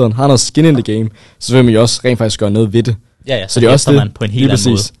kogepladen, har noget skin in the game, så vil man jo også rent faktisk gøre noget ved det. Ja, så det er også man på en helt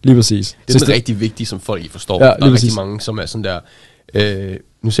anden måde. Lige præcis. Det er rigtig vigtigt, som folk ikke forstår. Ja, der er rigtig mange, som er sådan der...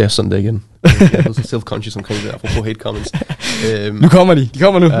 nu ser jeg sådan der igen. Jeg er så self-conscious omkring det, apropos hate comments. Nu kommer de. De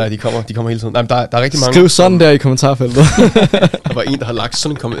kommer nu. Ja, de kommer hele tiden. Nej, der er rigtig mange... Skriv sådan der i kommentarfeltet. Der var en, der har lagt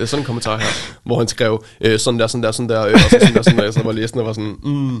sådan en kommentar her, hvor han skrev sådan der, og så sådan der, så var læsen og var sådan,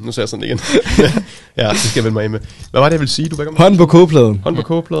 nu ser jeg sådan igen. Ja, det skal jeg vende mig af med. Hvad var det, jeg ville sige? Hånden på kogepladen. Hånden på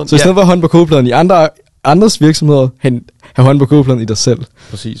kogepladen. Så i stedet for hånden på kogepladen i andres virksomheder, have hånden på kogepladen i dig selv.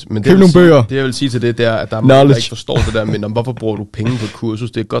 Præcis. Men køb nogle bøger. Det jeg vil sige til det er, at der er mange, der ikke forstår det der, men hvorfor bruger du penge på et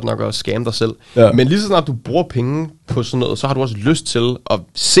kursus? Det er godt nok at skamme dig selv. Ja. Men lige så snart du bruger penge på sådan noget, så har du også lyst til at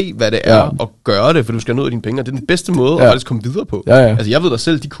se, hvad det er, og gøre det, for du skal nå dine penge, og det er den bedste måde at faktisk komme videre på. Ja. Altså jeg ved da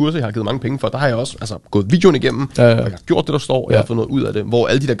selv, de kurser, jeg har givet mange penge for, der har jeg også gået videoen igennem, og jeg har gjort det, der står, og jeg har fået noget ud af det. Hvor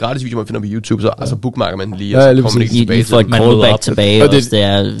alle de der gratis videoer, man finder på YouTube, så bookmarker man lige, og så kommer man ikke tilbage til. I får et callback tilbage også.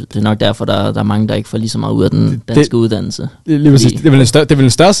 Det er nok derfor, der er mange, der ikke får lige så meget ud af den danske uddannelse. Lige præcis. Det er vel en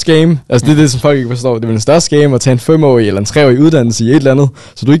større scam. Altså det er det, som folk ikke forstår. Det er vel en større scam at tage en 5-årig eller en 3-årig uddannelse i et eller andet,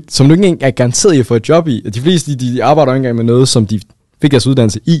 som du ikke engang er garanteret i at få et job i. De fleste, de arbejder ikke engang med noget, som de fik deres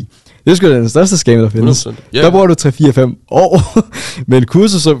uddannelse i. Det er sgu da den største scam, der findes. Der bruger du 3-4-5 år. Men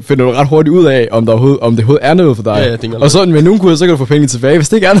kurser, så finder du ret hurtigt ud af, om det overhovedet er noget for dig. Og så med nogle kurser, så kan du få penge tilbage, hvis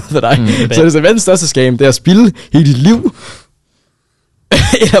det ikke er noget for dig. Så det er den største scam, det er at spilde hele dit liv.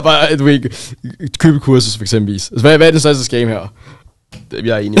 Eller bare, du ikke købe kursus for eksempel. Altså, hvad er den største scam her?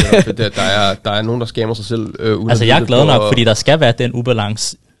 Jeg er enig med dig. Der er nogen, der scammer sig selv. Altså jeg er glad nok, fordi der skal være den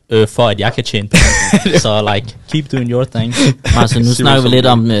ubalance, for at jeg kan tjene penge. Så keep doing your thing. Altså nu snakker vi lidt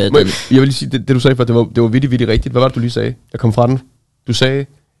om... Jeg vil lige sige, det du sagde før, det var vittigt rigtigt. Hvad var det, du lige sagde? Jeg kom fra den. Du sagde,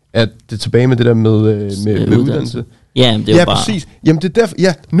 at det er tilbage med det der med uddannelse. Ja, det er jo bare... præcis. Jamen det er derfor,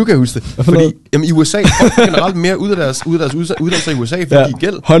 nu kan jeg huske det. Fordi i USA, folk får generelt mere ud af deres uddannelser i USA, fordi de er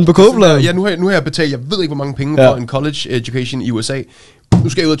gæld. Hånd på kogepladen. Ja, nu har jeg betalt, jeg ved ikke hvor mange penge for en college education i USA. Nu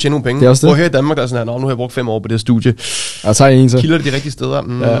skal jeg ud og tjene nogle penge. Og her i Danmark, der er sådan her, nu har jeg brugt 5 år på det her studie. Jeg tager en så. Kilder det de rigtige steder?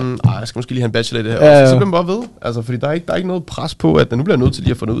 Jeg skal måske lige have en bachelor i det her. Så bliver man bare ved. Altså, fordi der er ikke noget pres på, at nu bliver jeg nødt til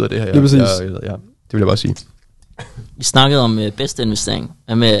lige at få ud af det her. Det er det vil jeg bare sige. Vi snakkede om bedste investering.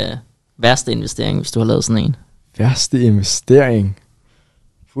 Hvad med værste investering, hvis du har lavet sådan en? Værste investering?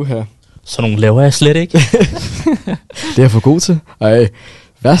 Fuha. Så nogle laver jeg slet ikke. Det er jeg for god til. Ej,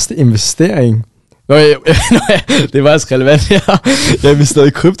 værste investering? Det var faktisk relevant her. Jeg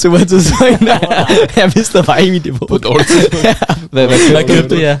mistede krypto på et tidspunkt. Jeg mistede bare i mit depot. På et dårligt tidspunkt. Hvad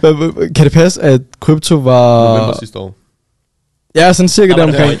købte jeg? Kan det passe, at krypto var... November sidste år. Ja, sådan cirka der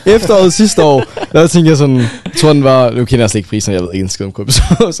omkring efteråret sidste år. Der tænkte jeg sådan, jeg tror den var, nu kender jeg slet ikke prisen, jeg ved ikke en skid om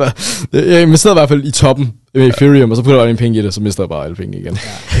krypto. Så jeg mister i hvert fald i toppen med Ethereum, og så putter jeg alle mine penge i det, så mister jeg bare alle penge igen.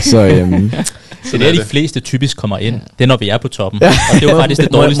 Så det er de fleste typisk kommer ind, det er når vi er på toppen. Ja. Og det er jo faktisk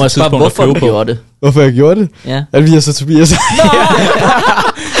det dårligste tidspunkt at købe på. Gjorde det? Hvorfor jeg gjorde det? Ja. At vi er så Tobias.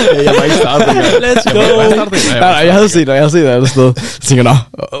 Jeg var ikke startet. Let's go. Nej, jeg havde set det alle steder. Jeg tænker,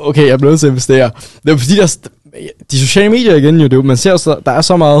 okay, jeg bliver nødt til at investere. Det var fordi, de sociale medier igen jo, det man ser også, der er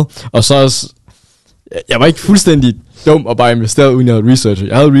så meget, og så også, jeg var ikke fuldstændig dum at bare investere uden jeg havde researchet.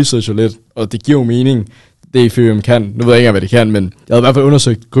 Jeg havde researchet lidt, og det giver jo mening, det Ethereum kan. Nu ved jeg ikke engang, hvad det kan, men jeg havde i hvert fald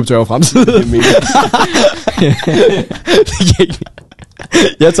undersøgt krypto over fremtiden. Det giver ikke.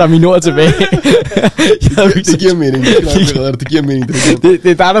 Jeg tager mine ord tilbage. Det giver mening. Det giver mening. Det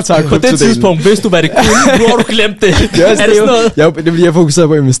er dig, der tager krypto. På det tidspunkt vidste du, hvad det kunne. Nu har du glemt det. Det er sådan noget? Det er fordi, jeg fokuserer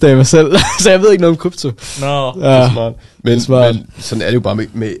på at investere i mig selv. Så jeg ved ikke noget om krypto. Nå. Det er smart. Men sådan er det jo bare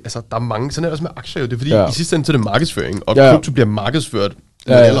med altså, der er mange, sådan er det også med aktier jo. Det er fordi, i sidste ende så er det markedsføring, og krypto bliver markedsført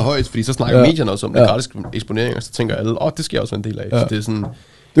allerhøjst, fordi så snakker medierne også om det, gratis eksponering, og så tænker alle, det skal jeg også være en del af. Så det er sådan...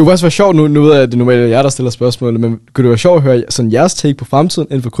 Det kunne faktisk være sjovt, nu ved jeg, at det normalt er jer, der stiller spørgsmål, men kunne det være sjovt at høre sådan jeres take på fremtiden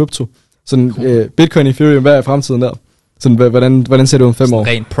inden for krypto? Sådan Bitcoin, Ethereum, hvad er fremtiden der? Sådan, hvordan ser det om 5 år?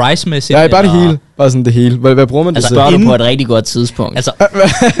 Rent price-mæssigt? Ja, bare det hele. Bare sådan det hele. Hvad bruger man det til? Altså, på et rigtig godt tidspunkt. Altså,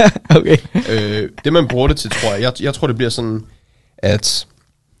 okay. Det man bruger det til, tror jeg tror det bliver sådan, at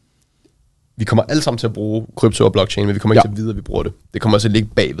vi kommer alle sammen til at bruge krypto og blockchain, men vi kommer ikke til at vide, at vi bruger det. Det kommer også til at ligge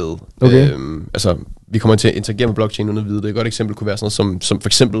bagved. Okay. Altså, vi kommer til at interagere med blockchain uden at vide det. Et godt eksempel kunne være sådan noget som for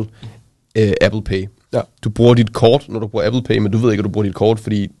eksempel Apple Pay. Ja. Du bruger dit kort, når du bruger Apple Pay, men du ved ikke, at du bruger dit kort,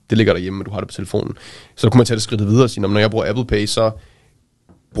 fordi det ligger derhjemme, og du har det på telefonen. Så kunne man tage det skridt videre og sige, når jeg bruger Apple Pay, så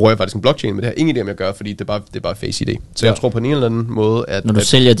bruger jeg faktisk en blockchain, men det har ingen idé om jeg gør, fordi det er bare Face ID. Så jeg tror på en eller anden måde, at... Når du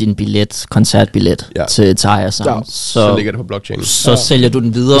sælger din koncertbillet til ejer sammen, så ligger det på blockchain. Så sælger du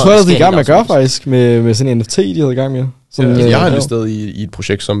den videre. Jeg tror, det er i gang med at gøre faktisk, med sådan en NFT, de havde i gang med. Jeg har investeret i et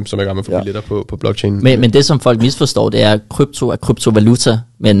projekt, som er i gang med at få billetter på blockchain. Men det, som folk misforstår, det er, at krypto er kryptovaluta,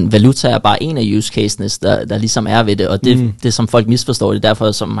 men valuta er bare en af use casene, der ligesom er ved det, og det som folk misforstår, det er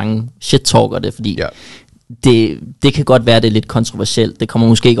derfor, så mange shit-talker det, fordi det kan godt være, det er lidt kontroversielt. Det kommer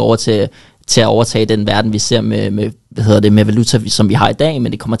måske ikke over til at overtage den verden, vi ser med valuta, som vi har i dag,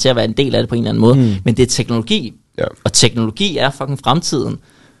 men det kommer til at være en del af det på en eller anden måde. Men det er teknologi, og teknologi er fucking fremtiden.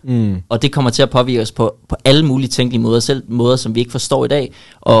 Og det kommer til at påvirke os på alle mulige tænkelige måder, selv måder, som vi ikke forstår i dag.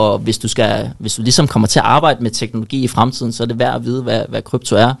 Og hvis du ligesom kommer til at arbejde med teknologi i fremtiden, så er det værd at vide, hvad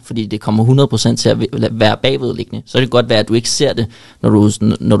krypto er, fordi det kommer 100% til at være bagvedliggende. Så er det godt være, at du ikke ser det,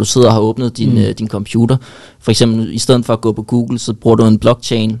 når du sidder og har åbnet din computer. For eksempel, i stedet for at gå på Google, så bruger du en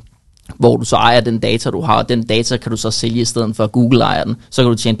blockchain, hvor du så ejer den data, du har, og den data kan du så sælge i stedet for at Google ejer den. Så kan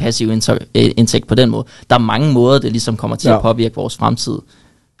du tjene passiv indtægt på den måde. Der er mange måder, det ligesom kommer til at påvirke vores fremtid.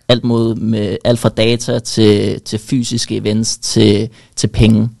 Alt fra data til fysiske events til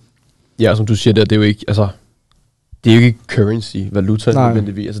penge. Ja, som du siger der, det er jo ikke, altså, det er jo ikke currency, valuta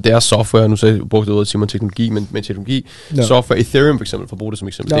nødvendigvis. Altså, det er software, nu sagde jeg brugt det ud af Simon teknologi, men teknologi, software, Ethereum for eksempel, for at bruge det som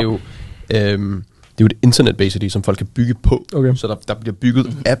eksempel, det er jo et internet basically, som folk kan bygge på. Okay. Så der bliver bygget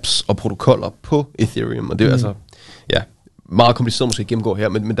apps og protokoller på Ethereum, og det er altså, meget kompliceret måske at gennemgå her,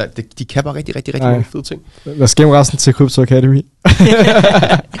 men de kan bare rigtig mange fede ting. Lad os gemme resten til Crypto Academy.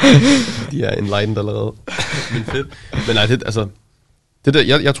 De er enlightened allerede. Men fedt. Men nej, det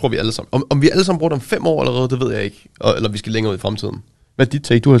der, jeg tror vi alle sammen, om vi alle sammen bruger det om 5 år allerede, det ved jeg ikke, eller vi skal længere ud i fremtiden. Hvad er dit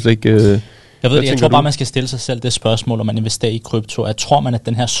take? Du har slet ikke... Jeg tror bare, man skal stille sig selv det spørgsmål, om man investerer i krypto. Tror man, at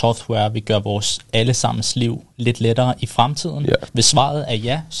den her software vil gøre vores allesammens liv lidt lettere i fremtiden? Yeah. Hvis svaret er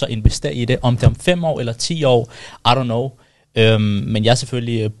ja, så invester i det. Om det er om 5 år eller 10 år, I don't know. Men jeg er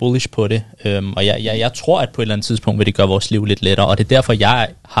selvfølgelig bullish på det, og jeg tror, at på et eller andet tidspunkt vil det gøre vores liv lidt lettere, og det er derfor, jeg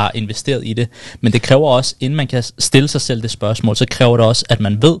har investeret i det. Men det kræver også, inden man kan stille sig selv det spørgsmål, så kræver det også, at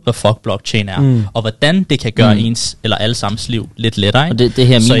man ved, hvad fuck blockchain er, og hvordan det kan gøre ens eller allesammens liv lidt lettere. Ikke? Og det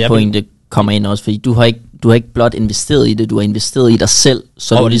her min pointe kommer ind også, fordi du har ikke blot investeret i det, du har investeret i dig selv,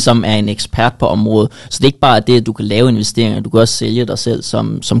 så du ligesom er en ekspert på området. Så det er ikke bare det, at du kan lave investeringer, du kan også sælge dig selv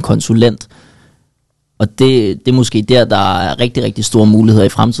som konsulent. Og det er måske der er rigtig, rigtig store muligheder i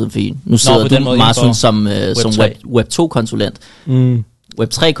fremtiden, fordi nu sidder du Mahsun som Web2-konsulent.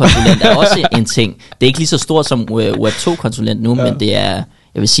 Web3-konsulent er også en ting. Det er ikke lige så stort som Web2-konsulent nu, men det er...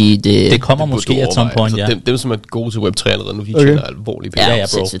 Jeg vil sige, det kommer måske at some point, altså, dem, som er gode til Web3 allerede nu, de tjener alvorlige penge. Ja,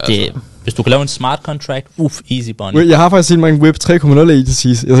 bro. Hvis du kan lave en smart contract, easy bunny. Jeg har faktisk set mange Web 3.0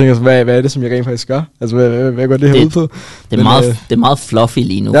 agencies. Jeg tænker, hvad er det, som jeg rent faktisk gør? Altså, hvad går det her ud på? Det er meget fluffy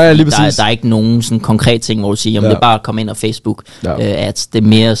lige nu. Ja, lige præcis. Der er ikke nogen sådan konkret ting, hvor du siger, det er bare at komme ind og Facebook ads. Det er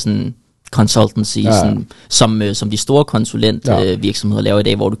mere sådan consultancy, sådan, som de store konsulentvirksomheder laver i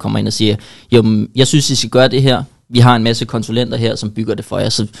dag, hvor du kommer ind og siger, jo, jeg synes, I skal gøre det her. Vi har en masse konsulenter her, som bygger det for jer,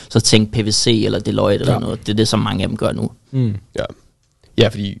 så tænk PwC eller Deloitte eller noget. Det er det, som mange af dem gør nu. Ja,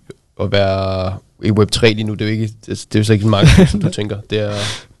 fordi at være i Web3 lige nu, det er jo så ikke en marked, som du tænker. Det er...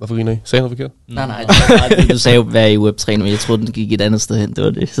 Hvorfor griner I? Sagde jeg noget forkert? Nej. Du sagde jo, hvad i Web3 nu. Jeg troede, den gik et andet sted hen. Det var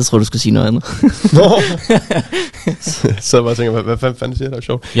det. Så tror du skulle sige noget andet. Så jeg bare tænker, hvad fanden siger jeg, der er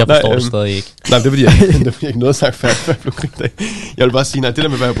sjovt? Jeg forstår det stadig ikke. Nej, det er fordi, jeg ikke noget at sagt før blev grint af. Jeg vil bare sige, nej, det der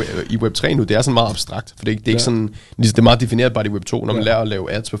med at være i Web3 nu, det er sådan meget abstrakt. For det er ikke sådan... Det er meget definerbart i Web2, når man lærer at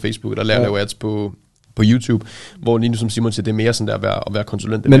lave ads på Facebook, eller lærer at lave ads på på YouTube, hvor lige nu som Simon siger, det er mere sådan der at være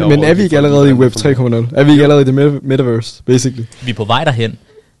konsulent. Men er vi ikke allerede i Web 3.0? Er vi ikke allerede i det metaverse, basically? Vi er på vej derhen.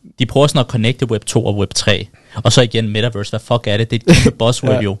 De prøver sådan at connecte Web 2 og Web 3. Og så igen Metaverse, hvad fuck er det? Det er et kæmpe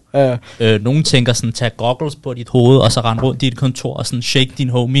buzzword jo. Nogen tænker sådan, tag goggles på dit hoved, og så rende rundt i dit kontor og sådan shake din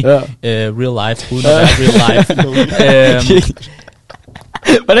homie real life, uden at være real life.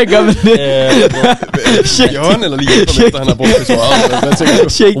 Hvordan gør man det? Jørgen eller lige efter han har brugt det så meget. Hvad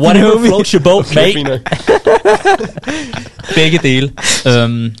tænker du? Whatever floats your boat, mate. Begge dele.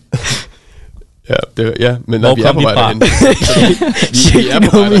 Men vi er på vej derhen. Vi er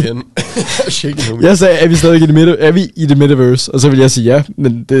på vej derhen. Jeg sagde, er vi stadig i det metaverse? Og så vil jeg sige ja,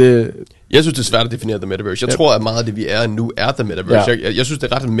 men det... Jeg synes, det er svært at definere the metaverse. Jeg tror, at meget af det, vi er nu, er the metaverse. Jeg synes,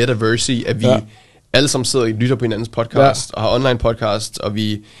 det er ret metaverse, at vi alle sammen sidder og lytter på hinandens podcast, og har online podcast, og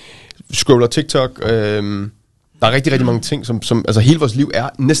vi scroller TikTok. Der er rigtig, rigtig mange ting, som altså hele vores liv er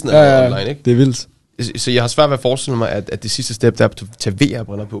næsten online, ikke? Det er vildt. Så jeg har svært ved at forestille mig, at det sidste step, der er at tage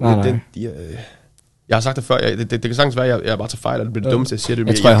VR-briller på. Jeg har sagt det før, det kan sagtens være, at jeg bare tager fejl, og det bliver det dummeste, jeg siger det.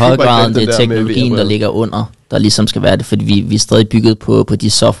 Jeg tror i høj grad, det er teknologien, der ligger under, der ligesom skal være det, fordi vi er stadig bygget på de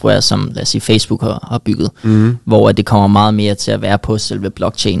software, som lad os sige, Facebook har bygget, hvor det kommer meget mere til at være på selve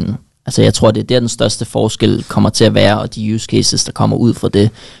blockchainen. Altså jeg tror, det er der den største forskel kommer til at være, og de use cases, der kommer ud fra det,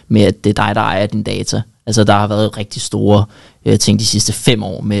 med at det er dig, der ejer din data. Altså der har været rigtig store ting de sidste 5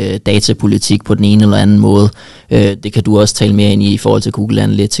 år med datapolitik på den ene eller anden måde. Det kan du også tale mere ind i forhold til Google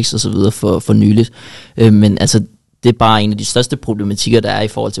Analytics og så videre for nyligt. Men altså det er bare en af de største problematikker, der er i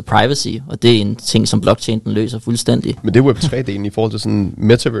forhold til privacy, og det er en ting, som blockchain den løser fuldstændig. Men det er Web3-delen i forhold til sådan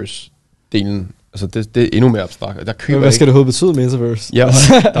metaverse-delen. Altså det er endnu mere abstrakt. Hvad skal det overhovedet betyde metaverse? Ja,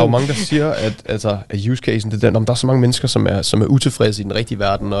 der er jo mange, der siger, at use casen, det er der er så mange mennesker, som er utilfredse i den rigtige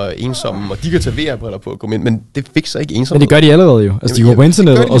verden, og ensomme, og de kan tage VR-briller på og komme ind, men det fikser ikke ensomhed. Men det gør de allerede jo. Altså de går på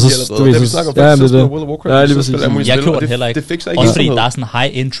internettet, og så... Det vi snakker om, World of Warcraft. Jeg gjorde det heller ikke. Det fikser ikke også fordi der er sådan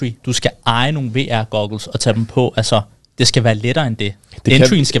high entry. Du skal eje nogle VR-goggles og tage dem på. Altså, det skal være lettere end det.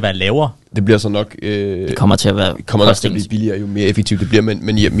 Entryen skal være lavere. Det bliver så nok... det kommer til at være... Det kommer nok til at blive billigere, jo mere effektivt det bliver,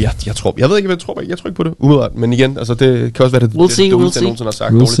 men jeg tror... Jeg ved ikke, hvad jeg tror ikke på det, umiddelbart. Men igen, altså det kan også være det dummeste, jeg nogensinde har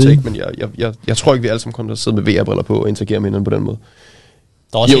sagt. Dårligt take, men jeg tror ikke, vi alle sammen kommer til at sidde med VR-briller på og interagere med hinanden på den måde.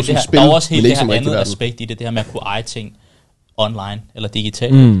 Der er også helt det her andet aspekt i det her med at kunne eje ting online eller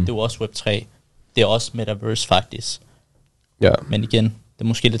digitalt. Det er jo også Web3. Det er også Metaverse faktisk. Ja. Men igen... Det er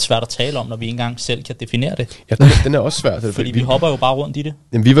måske lidt svært at tale om, når vi ikke engang selv kan definere det. Ja, den er også svært. Fordi vi hopper jo bare rundt i det.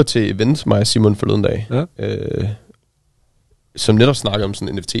 Jamen, vi var til event, mig og Simon forleden dag, som netop snakker om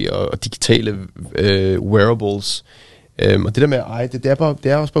sådan NFT og digitale wearables. Og det der med at eje, det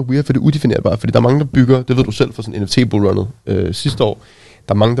er også bare weird, for det er udefinerbart. Fordi der er mange, der bygger, det ved du selv fra sådan NFT-bullrunnet sidste år,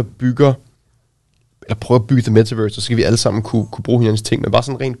 der er mange, der bygger, eller prøver at bygge the metaverse, så skal vi alle sammen kunne bruge hinandens ting, men bare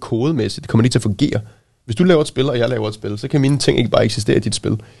sådan rent kodemæssigt, det kommer ikke til at fungere. Hvis du laver et spil, og jeg laver et spil, så kan mine ting ikke bare eksistere i dit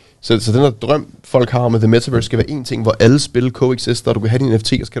spil. Så den der drøm, folk har om, at The Metaverse skal være en ting, hvor alle spil coexister, og du kan have din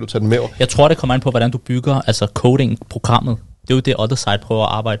NFT, og så kan du tage den med over. Jeg tror, det kommer an på, hvordan du bygger altså coding-programmet. Det er jo det, other side prøver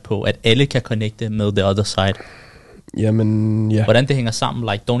at arbejde på, at alle kan connecte med the other side. Jamen, ja. Hvordan det hænger sammen,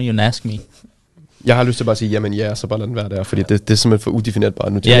 like, don't even ask me. Jeg har lyst til bare at sige, jamen ja, så bare lad den være der, fordi det er simpelthen for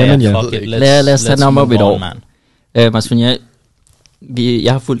udefinerbart nu. Fuck it. Lad os tage den om et år. Mahsun,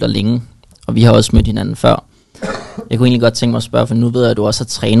 jeg har fulgt dig længe, og vi har også mødt hinanden før. Jeg kunne egentlig godt tænke mig at spørge, for nu ved jeg, at du også har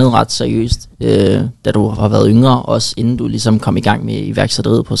trænet ret seriøst, da du har været yngre, også inden du ligesom kom i gang med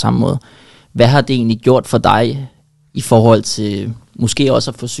iværksætteriet på samme måde. Hvad har det egentlig gjort for dig i forhold til måske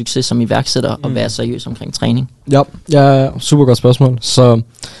også at få succes som iværksætter og være seriøs omkring træning? Ja, super godt spørgsmål. Så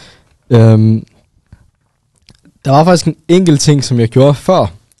der var faktisk en enkelt ting, som jeg gjorde før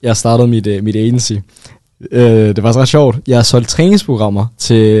jeg startede mit agency. Det var så ret sjovt. Jeg solgte træningsprogrammer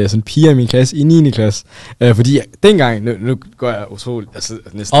til sådan piger i min klasse i 9. klasse. Fordi dengang, nu går jeg utroligt... Altså,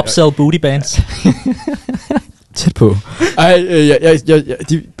 Upsell booty bands. Tæt på.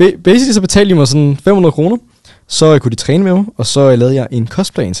 Basically så betalte de mig sådan 500 kroner. Så kunne de træne med mig, og så lavede jeg en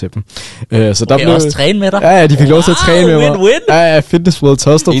kostplan til dem. Så der blev også træne med dig? Ja, de fik lov til at træne med mig. Win-win. Ja, Fitness World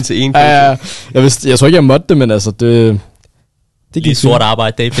Tostrup. 1-til-1. Jeg tror ikke, jeg måtte det, men altså, det gik sort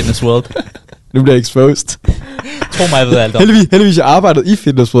arbejde, det er Fitness World. Nu bliver jeg exposed. Tro mig, jeg ved alt om. Heldigvis, jeg arbejdede i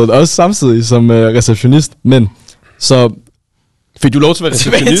Fitness World, også samtidig som receptionist, men så... Fik du lov til at være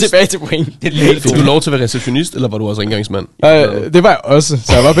receptionist? Tilbage til point. Fik du lov til at være receptionist, eller var du også rengøringsmand? Det var jeg også,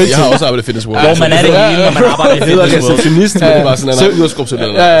 så jeg var begge. Jeg har også arbejdet i Fitness World. Hvor man er det hele, når man arbejder i Fitness World. Receptionist, det var sådan, en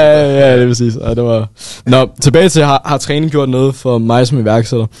udskubsuddannet. Ja, det er præcis. Det var... Nå, tilbage til, har træning gjort noget for mig som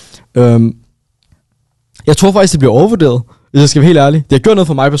iværksætter. Jeg tror faktisk, det bliver overvurderet, hvis jeg skal være helt ærlig. Det har gjort noget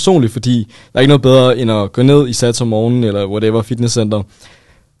for mig personligt, fordi der er ikke noget bedre, end at gå ned i Sats om morgenen, eller whatever, fitnesscenter.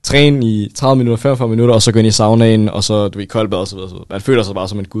 træne i 30 minutter, 45 minutter, og så gå ind i saunaen, og så koldbad og så videre. Man føler sig bare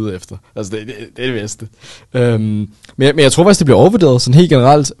som en gud efter. Altså, det er det bedste. Men jeg tror faktisk, det bliver overvurderet sådan helt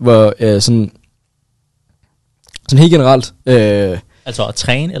generelt, hvor sådan helt generelt. Altså at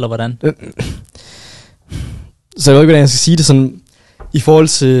træne, eller hvordan? Så jeg ved ikke, hvordan jeg skal sige det sådan, i forhold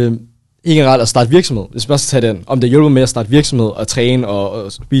til helt generelt at starte virksomhed. Hvis man skal tage den, om det hjælper med at starte virksomhed og træne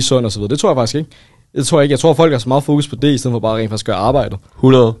og spise sund og så videre. Det tror jeg faktisk ikke. Det tror jeg ikke. Jeg tror, folk har så meget fokus på det, i stedet for bare rent faktisk gøre arbejdet.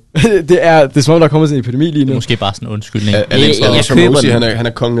 100. det er som om, der er kommet sådan en epidemi lige nu. Det er måske bare sådan en undskyldning. Han er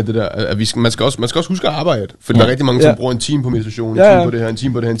kongen af det der. At man skal også huske at arbejde. For der er rigtig mange, som bruger en time på meditation, en time på det her, en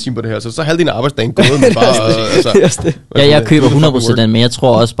time på det her, en time på det her. Så halvdelen af arbejdsdagen gået med bare... Jeg køber 100% den, men jeg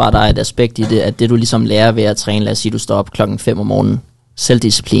tror også bare, der er et aspekt i det, at det du ligesom lærer ved at træne, lad os sige, du står op 5 om morgenen,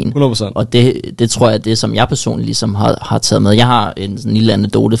 selvdisciplin. 100%. Og det tror jeg er det, som jeg personligt ligesom har taget med. Jeg har en sådan lille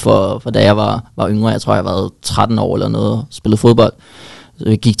anekdote for da jeg var yngre. Jeg tror, jeg var 13 år eller noget, spillede fodbold. Så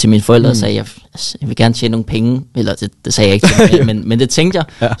jeg gik til mine forældre og sagde, jeg vil gerne tjene nogle penge. Eller det sagde jeg ikke til dem, men det tænkte jeg.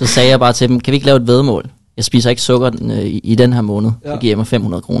 Ja. Så sagde jeg bare til dem, kan vi ikke lave et væddemål? Jeg spiser ikke sukker i den her måned. Så giver jeg mig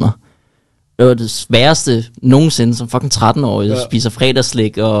 500 kroner. Det var det sværeste nogensinde som fucking 13-årig. Jeg spiser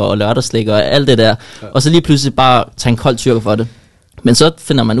fredagslik og lørdagslik og alt det der. Ja. Og så lige pludselig bare tage en kold tyrker for det. Men så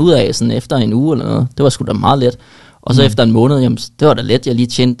finder man ud af, sådan efter en uge eller noget, det var sgu da meget let. Og så efter en måned, jamen, det var da let, jeg lige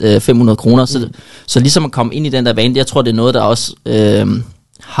tjente 500 kroner. Så ligesom at komme ind i den der vane, jeg tror, det er noget, der også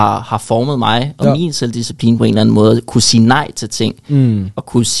har formet mig og min selvdisciplin på en eller anden måde. Kunne sige nej til ting, og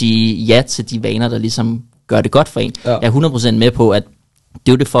kunne sige ja til de vaner, der ligesom gør det godt for en. Jeg er 100% med på, at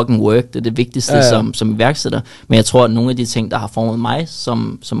det er jo det fucking work, det er det vigtigste som iværksætter. Men jeg tror, at nogle af de ting, der har formet mig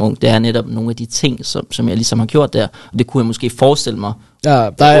som ung, det er netop nogle af de ting, som jeg ligesom har gjort der. Og det kunne jeg måske forestille mig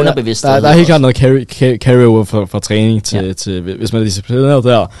underbevidst. Der er helt klart noget carryover fra træning til, hvis man er disciplineret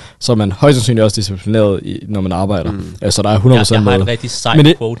der, så er man højst sandsynligt også disciplineret, når man arbejder. Så der er 100% jeg har et rigtig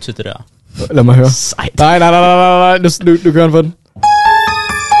sejt quote til det der. Lad mig høre. Sejt. Nej, nu kører han på den.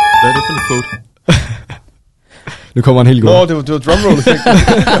 Hvad er det for en quote? Nu kommer en helt god. Det var drumroll-effekt.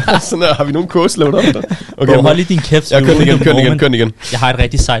 Sådan der, har vi nogen quotes lavet op der? Okay, hold lige din kæft. Jeg kører den igen. Jeg har et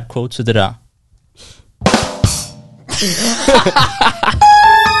rigtig sejt quote til det der.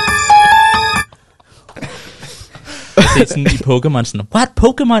 Det er sådan i Pokémon sådan, what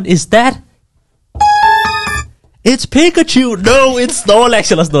Pokémon is that? It's Pikachu, no, it's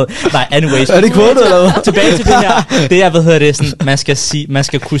Snorlax, eller sådan noget. Nej, anyways. Er det quote eller hvad? Tilbage til det her. Det er, sådan, man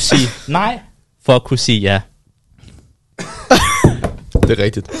skal kunne sige nej, for at kunne sige ja. Det er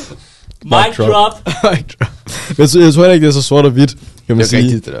rigtigt. Mic drop. Jeg tror ikke, det er så sort og hvidt, kan man det er sige.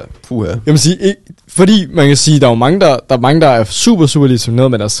 rigtigt, det der. Puha. Kan man sige, ikke, fordi man kan sige, der er mange, der er super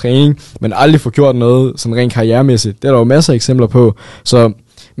disciplineret med deres træning, men aldrig får gjort noget sådan rent karrieremæssigt. Det er der jo masser af eksempler på. Så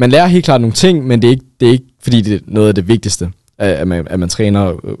man lærer helt klart nogle ting, men det er ikke fordi det er noget af det vigtigste, at man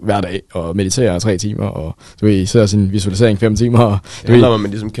træner hver dag og mediterer 3 timer, og ser sin visualisering 5 timer. Og, det handler om, at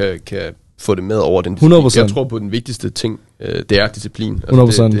man ligesom kan få det med over den disciplin. 100%. Jeg tror på den vigtigste ting, det er disciplin.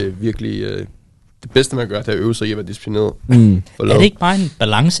 Altså, det er virkelig det bedste man gør, det er at øve sig i at være disciplineret. Er det ikke bare en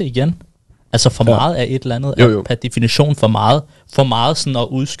balance igen? Altså for meget af et eller andet, jo. Per definition for meget sådan at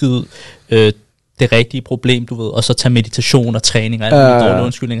udskyde det rigtige problem, du ved, og så tage meditation og træning og alle de dårlige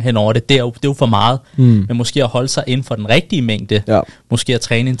undskyldninger hen over det. Det er jo for meget. Men måske at holde sig inden for den rigtige mængde. Ja. Måske at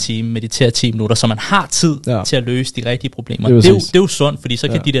træne en time, meditere 10 minutter, så man har tid til at løse de rigtige problemer. Det er jo sundt, fordi så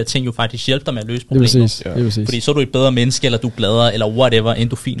kan de der ting jo faktisk hjælpe dig med at løse problemer. Fordi så er du et bedre menneske, eller du er gladere, eller whatever,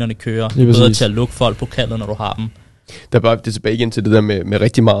 endorfinerne kører. Du er bedre til at lukke folk på kaldet, når du har dem. Det er tilbage igen til det der med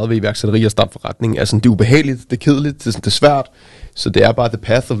rigtig meget ved iværksætteri og starte forretning. Altså, det er ubehageligt, det er kedeligt, det er svært. Så det er bare the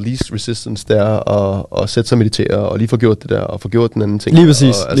path of least resistance, der at sætte sig og meditere, og lige få gjort det der, og få gjort den anden ting. Lige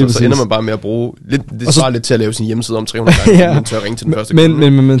præcis. Og, altså, så ender man bare med at bruge, det svarer lidt til at lave sin hjemmeside om 300 gange, man tør ringe til den første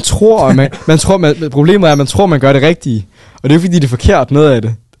kunde. Men problemet er, at man tror, man gør det rigtige, og det er jo fordi, det er forkert noget af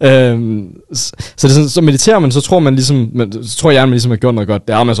det. Så det er sådan, så mediterer man, så tror man ligesom, så tror hjernen, man ligesom har gjort noget godt.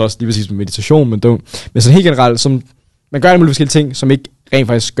 Det er man så også lige præcis med meditation, men sådan helt generelt, som, man gør alle mulige forskellige ting, som ikke rent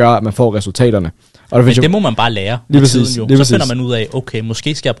faktisk gør, at man får resultaterne. Og men det må man bare lære lige præcis, tiden jo. Så finder man ud af, okay,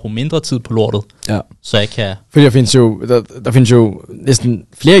 måske skal jeg bruge mindre tid på lortet, så jeg kan... Fordi der findes jo næsten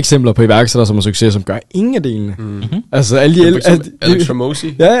flere eksempler på iværksættere, som har succes, som gør ingen af delene. Altså alle de... Alex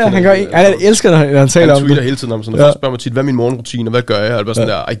Ramosi. Ja, han elsker, når han taler om det. Han tweeter hele tiden om sådan, når folk spørger mig tit, hvad er min morgenrutine, og hvad gør jeg? Og bare sådan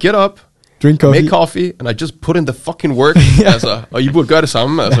der, I get up, drink coffee. Make coffee, and I just put in the fucking work. Altså, og I burde gøre det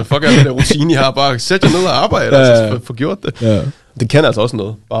samme. Altså, fuck alle den der rutine, I har. Bare sæt jer ned og arbejde, altså, for gjort det. Det kan altså også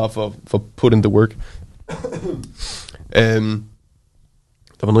noget, bare for put in the work.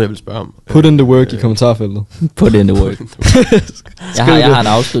 Der var noget, jeg ville spørge om. Put in the work i kommentarfeltet. Put in the work. jeg har et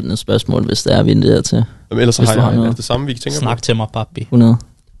afsluttende spørgsmål, hvis der er vi der til. Jamen, ellers så har jeg det samme, vi tænker Snak til mig, papi. 100.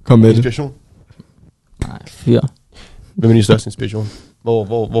 Kom med det. Inspiration? Nej, fyr. Hvem er din største inspiration?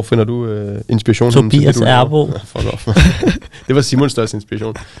 Hvor finder du inspiration? Tobias Erbo. Det var Simons største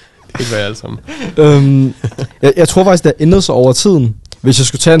inspiration. Det kan ikke være alle sammen. Jeg tror faktisk, det har ændret sig over tiden. Hvis jeg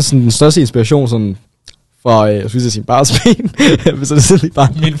skulle tage den største inspiration sådan fra, jeg skulle sige barsben, så er det sådan bare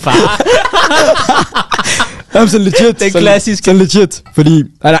Min far. Jamen sådan legit. Den klassiske. Sådan legit. Fordi,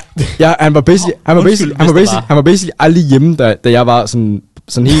 han var basically aldrig hjemme, da jeg var sådan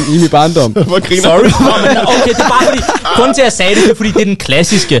helt i min barndom. Sorry. Okay, det er bare fordi, grunden til at jeg sagde det, er fordi det er den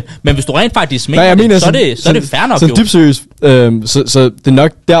klassiske. Men hvis du rent faktisk mener det, så er det fair nok jo. Så dybt seriøst. Så det er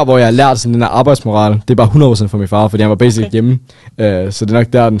nok der, hvor jeg har lært sådan den her arbejdsmoral. Det er bare 100% fra min far, fordi han var basically hjemme. Så det er nok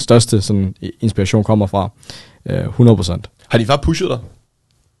der, den største sådan, inspiration kommer fra. 100%. Har din far pushet dig?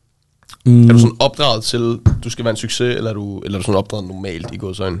 Er du sådan opdraget til, du skal være en succes, eller er du sådan opdraget normalt i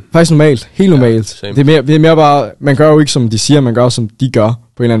gåseøjne? Faktisk normalt. Helt normalt. Ja, det er mere bare, man gør jo ikke som de siger, man gør som de gør,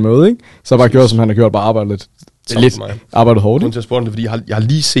 på en eller anden måde, ikke? Så bare gjort som han har gjort, bare arbejdet lidt. Arbejdet hårdt, ikke? Til at spørge det, fordi jeg har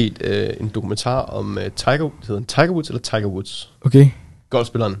lige set en dokumentar om Tiger Woods eller Tiger Woods. Okay.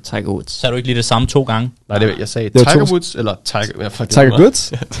 Golfspilleren. Tiger Woods. Så er du ikke lige det samme 2 gange? Nej, jeg sagde Tiger Woods eller Tiger... Tiger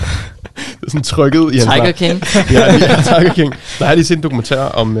Woods? Det er sådan trykket i hans Tiger King? Ja, Tiger King. Der har lige set en dokumentar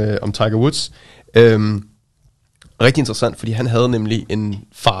om Tiger Woods. Rigtig interessant, fordi han havde nemlig en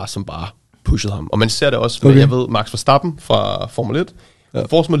far, som bare pushede ham. Og man ser det også, med, jeg ved, Max Verstappen fra Formel 1.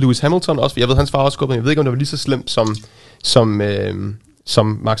 Force med Lewis Hamilton også, jeg ved, hans far også skubbede. Jeg ved ikke, om det var lige så slemt som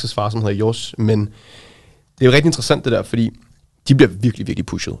Max's far, som hedder Jos. Men det er jo rigtig interessant det der, fordi de bliver virkelig, virkelig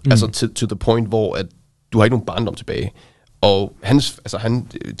pushet. Altså to the point, hvor at du har ikke nogen barndom tilbage. Og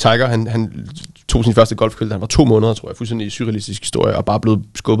Tiger, han tog sin første golfkøl, da han var 2 måneder, tror jeg, fuldstændig surrealistisk historie, og bare blevet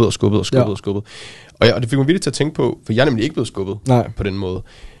skubbet. Og det fik mig virkelig til at tænke på, for jeg er nemlig ikke blevet skubbet på den måde.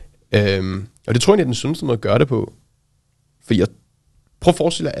 Og det tror jeg, er den sundeste måde at gøre det på. For jeg prøver at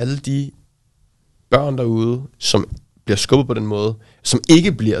forestille jer alle de børn derude, som bliver skubbet på den måde, som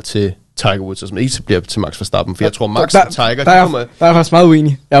ikke bliver til Tiger Woods, og som ikke bliver til Max Verstappen. For jeg tror, Max og Tiger... Der er jeg faktisk meget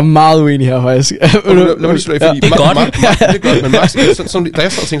uenig. Jeg er meget uenig her, faktisk. Lad mig lige slå af, fordi... Det er godt, men Max... Da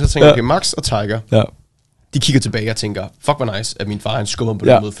jeg så tænker jeg, okay, Max og Tiger... Ja. De kigger tilbage og tænker, fuck hvor nice, at min far han skubber på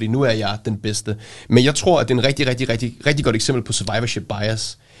den måde, fordi nu er jeg den bedste. Men jeg tror, at det er en rigtig godt eksempel på survivorship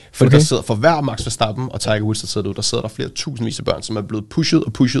bias. For der sidder for hver Max Verstappen og Tiger Woods, der sidder der flere tusindvis af børn, som er blevet pushet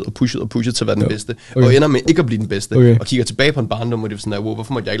til at være den bedste, og ender med ikke at blive den bedste, og kigger tilbage på en barndom, og det er sådan, wow,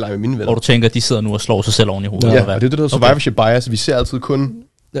 hvorfor må jeg ikke lege med mine venner? Og du tænker, at de sidder nu og slår sig selv oven i hovedet. Ja, og det er det, der hedder survivorship bias. Vi ser altid kun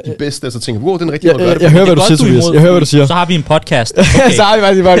de bedste, og så tænker wow, det er den rigtige måde at gøre det. Jeg hører, hvad du siger, Tobias. Jeg hører, hvad du siger. Så har vi en podcast. Okay. Så har vi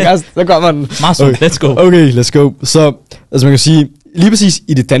faktisk en podcast. Så kommer den. Mahsun, let's go. Okay, let's go. Så, altså man kan sige, lige præcis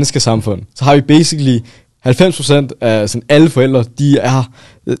i det danske samfund, så har vi basically 90% af sådan alle forældre, der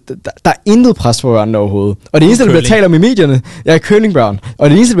er intet pres på børnene overhovedet. Og det eneste, der bliver talt om i medierne, er curlingbørn. Og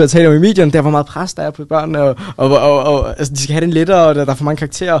det eneste, der bliver talt om i medierne, det er, hvor meget pres der er på børnene, og altså, de skal have den lettere, og der er for mange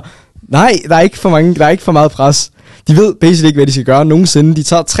karakterer. Nej, der er ikke for meget pres. De ved basically ikke, hvad de skal gøre nogensinde. De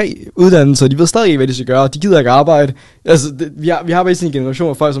tager 3 uddannelser, de ved stadig ikke, hvad de skal gøre. De gider ikke arbejde. Altså, vi har basically en generation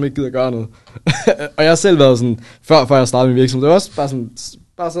af folk, som ikke gider gøre noget. Og jeg har selv været sådan, før jeg startede min virksomhed, det var også bare sådan...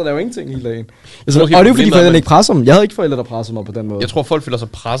 Bare så der er jo ingenting hele dagen. Altså, og det er jo fordi forældrene ikke presser dem. Jeg havde ikke forældre, der presser mig på den måde. Jeg tror, folk føler sig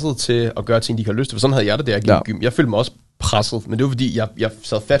presset til at gøre ting, de ikke har lyst til. For sådan havde jeg det, da jeg gik i gym. Jeg følte mig også presset, men det var fordi, jeg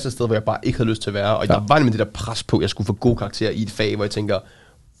sad fast et sted, hvor jeg bare ikke havde lyst til at være. Og der var nemlig det der pres på, at jeg skulle få gode karakterer i et fag, hvor jeg tænker,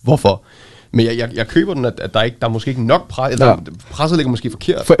 hvorfor? Men jeg køber den, at der er måske ikke nok pres, eller presset ligger måske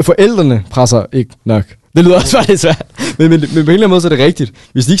forkert. Forældrene presser ikke nok. Det lyder også bare lidt svært. Men på en eller anden måde så er det rigtigt.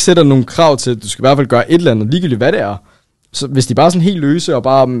 Hvis de ikke sætter nogle krav til, at du skal i hvert fald gøre et eller andet, ligegyldigt hvad det er, så hvis de bare er sådan helt løse og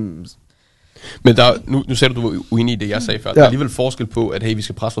bare... Men nu sagde du var uenig i det, jeg sagde før. Der er alligevel forskel på, at hey, vi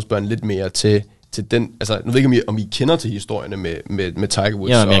skal presse vores børn lidt mere til den... Altså, nu ved jeg ikke, om I kender til historierne med Tiger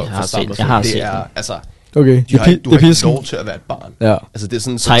Woods og Verstappen. Jeg har set det. Altså, okay. Du har ikke lov til at være et barn. Ja. Altså, det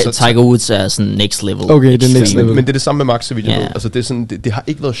er sådan, Tiger Woods er sådan next level. Okay, det er next level. Men det er det samme med Max, så vidt jeg ved. Altså, det er sådan, det har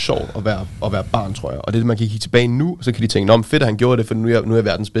ikke været sjovt at være barn, tror jeg. Og det man kan kigge tilbage nu, så kan de tænke, nå, fedt, at han gjorde det, for nu er jeg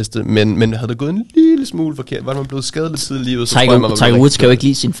verdens bedste. Men havde det gået en lille smule forkert, var man blevet skadet lidt tidligt i livet, så Tiger Woods kan jo ikke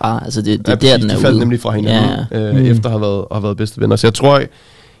lide sin far. Altså, det er der, den er ude. De faldt nemlig fra hinanden, efter at have været bedste venner. Så jeg tror,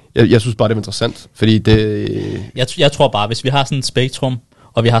 jeg synes bare, det er interessant, fordi det... Jeg tror bare, hvis vi har sådan et spektrum,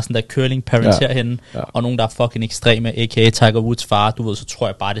 og vi har sådan der curling parents herhenne, og nogen, der er fucking ekstreme, a.k.a. Tiger Woods far, du ved, så tror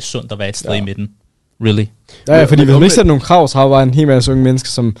jeg bare, det er sundt at være et sted i midten. Really. Ja, fordi hvis man ikke sætter nogle krav, så har bare en hel masse unge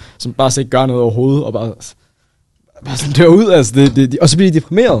mennesker, som bare ikke gør noget overhovedet, og bare sådan dør ud, altså, og så bliver de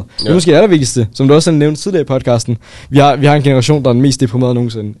deprimeret. Det er måske det allervigtigste, som du også nævnte tidligere i podcasten. Vi har en generation, der er den mest deprimerede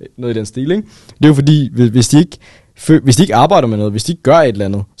nogensinde, noget i den stil, ikke? Det er jo fordi, hvis de ikke arbejder med noget, hvis de ikke gør et eller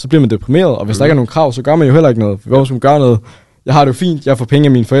andet, så bliver man deprimeret, og hvis der ikke er nogen krav, så gør man jo heller ikke noget. Hvorfor skal man gøre noget? jeg har det jo fint, jeg får penge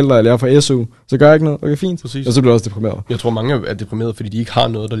af mine forældre, eller jeg får SU, så gør jeg ikke noget, okay, fint. Præcis. Og så bliver jeg også deprimeret. Jeg tror, mange er deprimeret, fordi de ikke har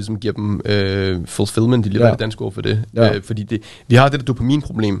noget, der ligesom giver dem fulfillment, de lige det danske ord for det. Fordi vi har det der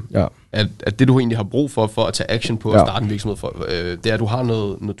dopaminproblem, at det du egentlig har brug for at tage action på at starte en virksomhed, det er, at du har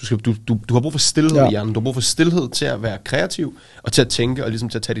noget du har brug for stillhed i hjernen, du har brug for stillhed til at være kreativ, og til at tænke, og ligesom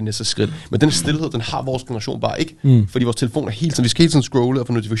til at tage de næste skridt. Men den stillhed, den har vores generation bare ikke, fordi vores telefon er hele tiden, vi skal hele tiden scrolle og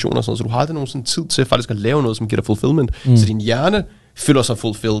få notifikationer og sådan noget, så du har aldrig nogen sådan tid til faktisk at lave noget, som giver dig fulfillment. Så din hjerne føler sig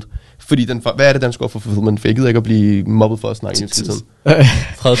fulfilled. Fordi hvad er det, dansk ord for fulfillment? For jeg gider ikke at blive mobbet for at snakke i tiden.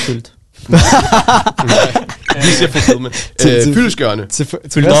 Fredfyldt. Vi siger fulfillment. Fyldestgørende.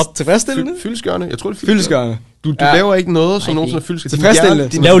 Tilfredsstillende? Fyldestgørende. Jeg tror, det er fyldestgørende. Du laver ikke noget, som nogensinde er fyldestgørende.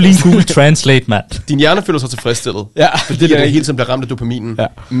 Tilfredsstillende. Lav lige en Google Translate, mand. Din hjerne føler sig tilfredsstillet. Fordi det hele tiden bliver ramt af dopaminen.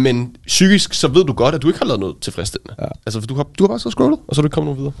 Men psykisk, så ved du godt, at du ikke har lavet noget tilfredsstillende. Altså, for du har bare så scrollet, og så er du ikke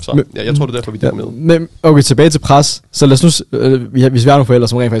kommet nogen videre. Så jeg tror, det er derfor, vi er med. Men okay, tilbage til pres. Så lad os nu, hvis vi har nogle forældre,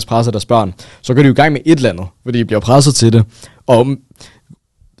 som rent faktisk presser deres børn, så går de jo i gang med et eller andet, fordi de bliver presset til det. Og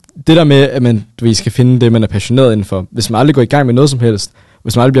det der med, at man skal finde det, man er passioneret indenfor. Hvis man aldrig går i gang med noget som helst,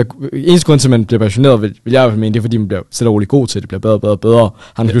 hvis man aldrig bliver... Eneste grund til, at man bliver passioneret, vil jeg i hvert fald mene, det er, fordi man bliver stille og roligt god til det, bliver bedre og bedre og bedre,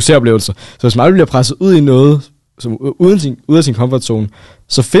 har en succesoplevelser. Så hvis man aldrig bliver presset ud i noget, som ud af sin comfort zone,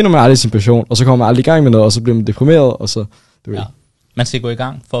 så finder man aldrig sin passion, og så kommer man aldrig i gang med noget, og så bliver man deprimeret, og så... Man skal gå i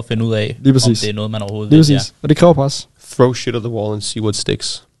gang for at finde ud af, om det er noget, man overhovedet vil. Og det kræver pres. Throw shit at the wall and see what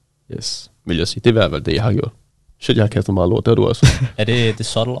sticks. Yes. Vil jeg sige. Det er i hvert fald det, jeg har gjort. Shit, jeg har kastet meget lort, det har du også. Er det the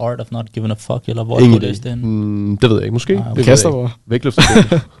subtle art of not giving a fuck, eller hvor er det den? Det ved jeg ikke, måske. Det kaster hvor?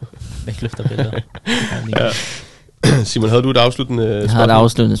 Vægtløfterbilleder. Vægtløfterbilleder. Simon, havde du et afsluttende spørgsmål? Jeg har et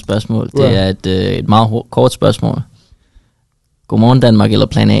afsluttende spørgsmål. Det er et meget kort spørgsmål. Godmorgen Danmark eller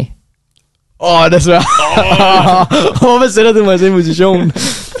plan A? Det er svært. Hvorfor sætter du mig i den position?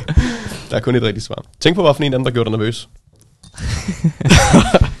 Der er kun et rigtigt svar. Tænk på, hvorfor en af dem, der gjorde dig nervøs.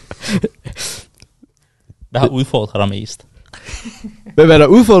 Hvad har udfordret dig mest? Hvad der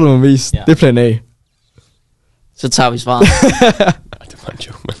udfordrer mig mest? Det er plan A. Så tager vi svaret. Det var en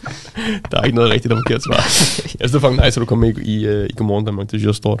joke, man. Der er ikke noget rigtigt, der forkert svar. Jeg synes, det er fucking nice, at du kom med i Godmorgen Danmark. Det synes jeg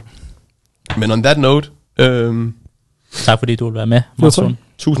er stort. Men on that note... tak fordi du ville være med, Mahsun.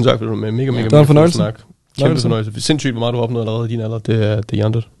 Tusind tak, fordi du var med. Mega det var en fornøjelse. Kæmpe fornøjelse. Sindssygt, hvor meget du har opnået allerede i din alder. Det er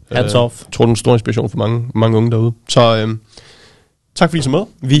Jantelov. Hats off. Jeg tror, det er en stor inspiration for mange unge derude. Så tak fordi I så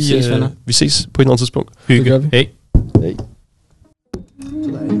med. Vi ses på et eller andet tidspunkt. Hygge. Hey. Hey.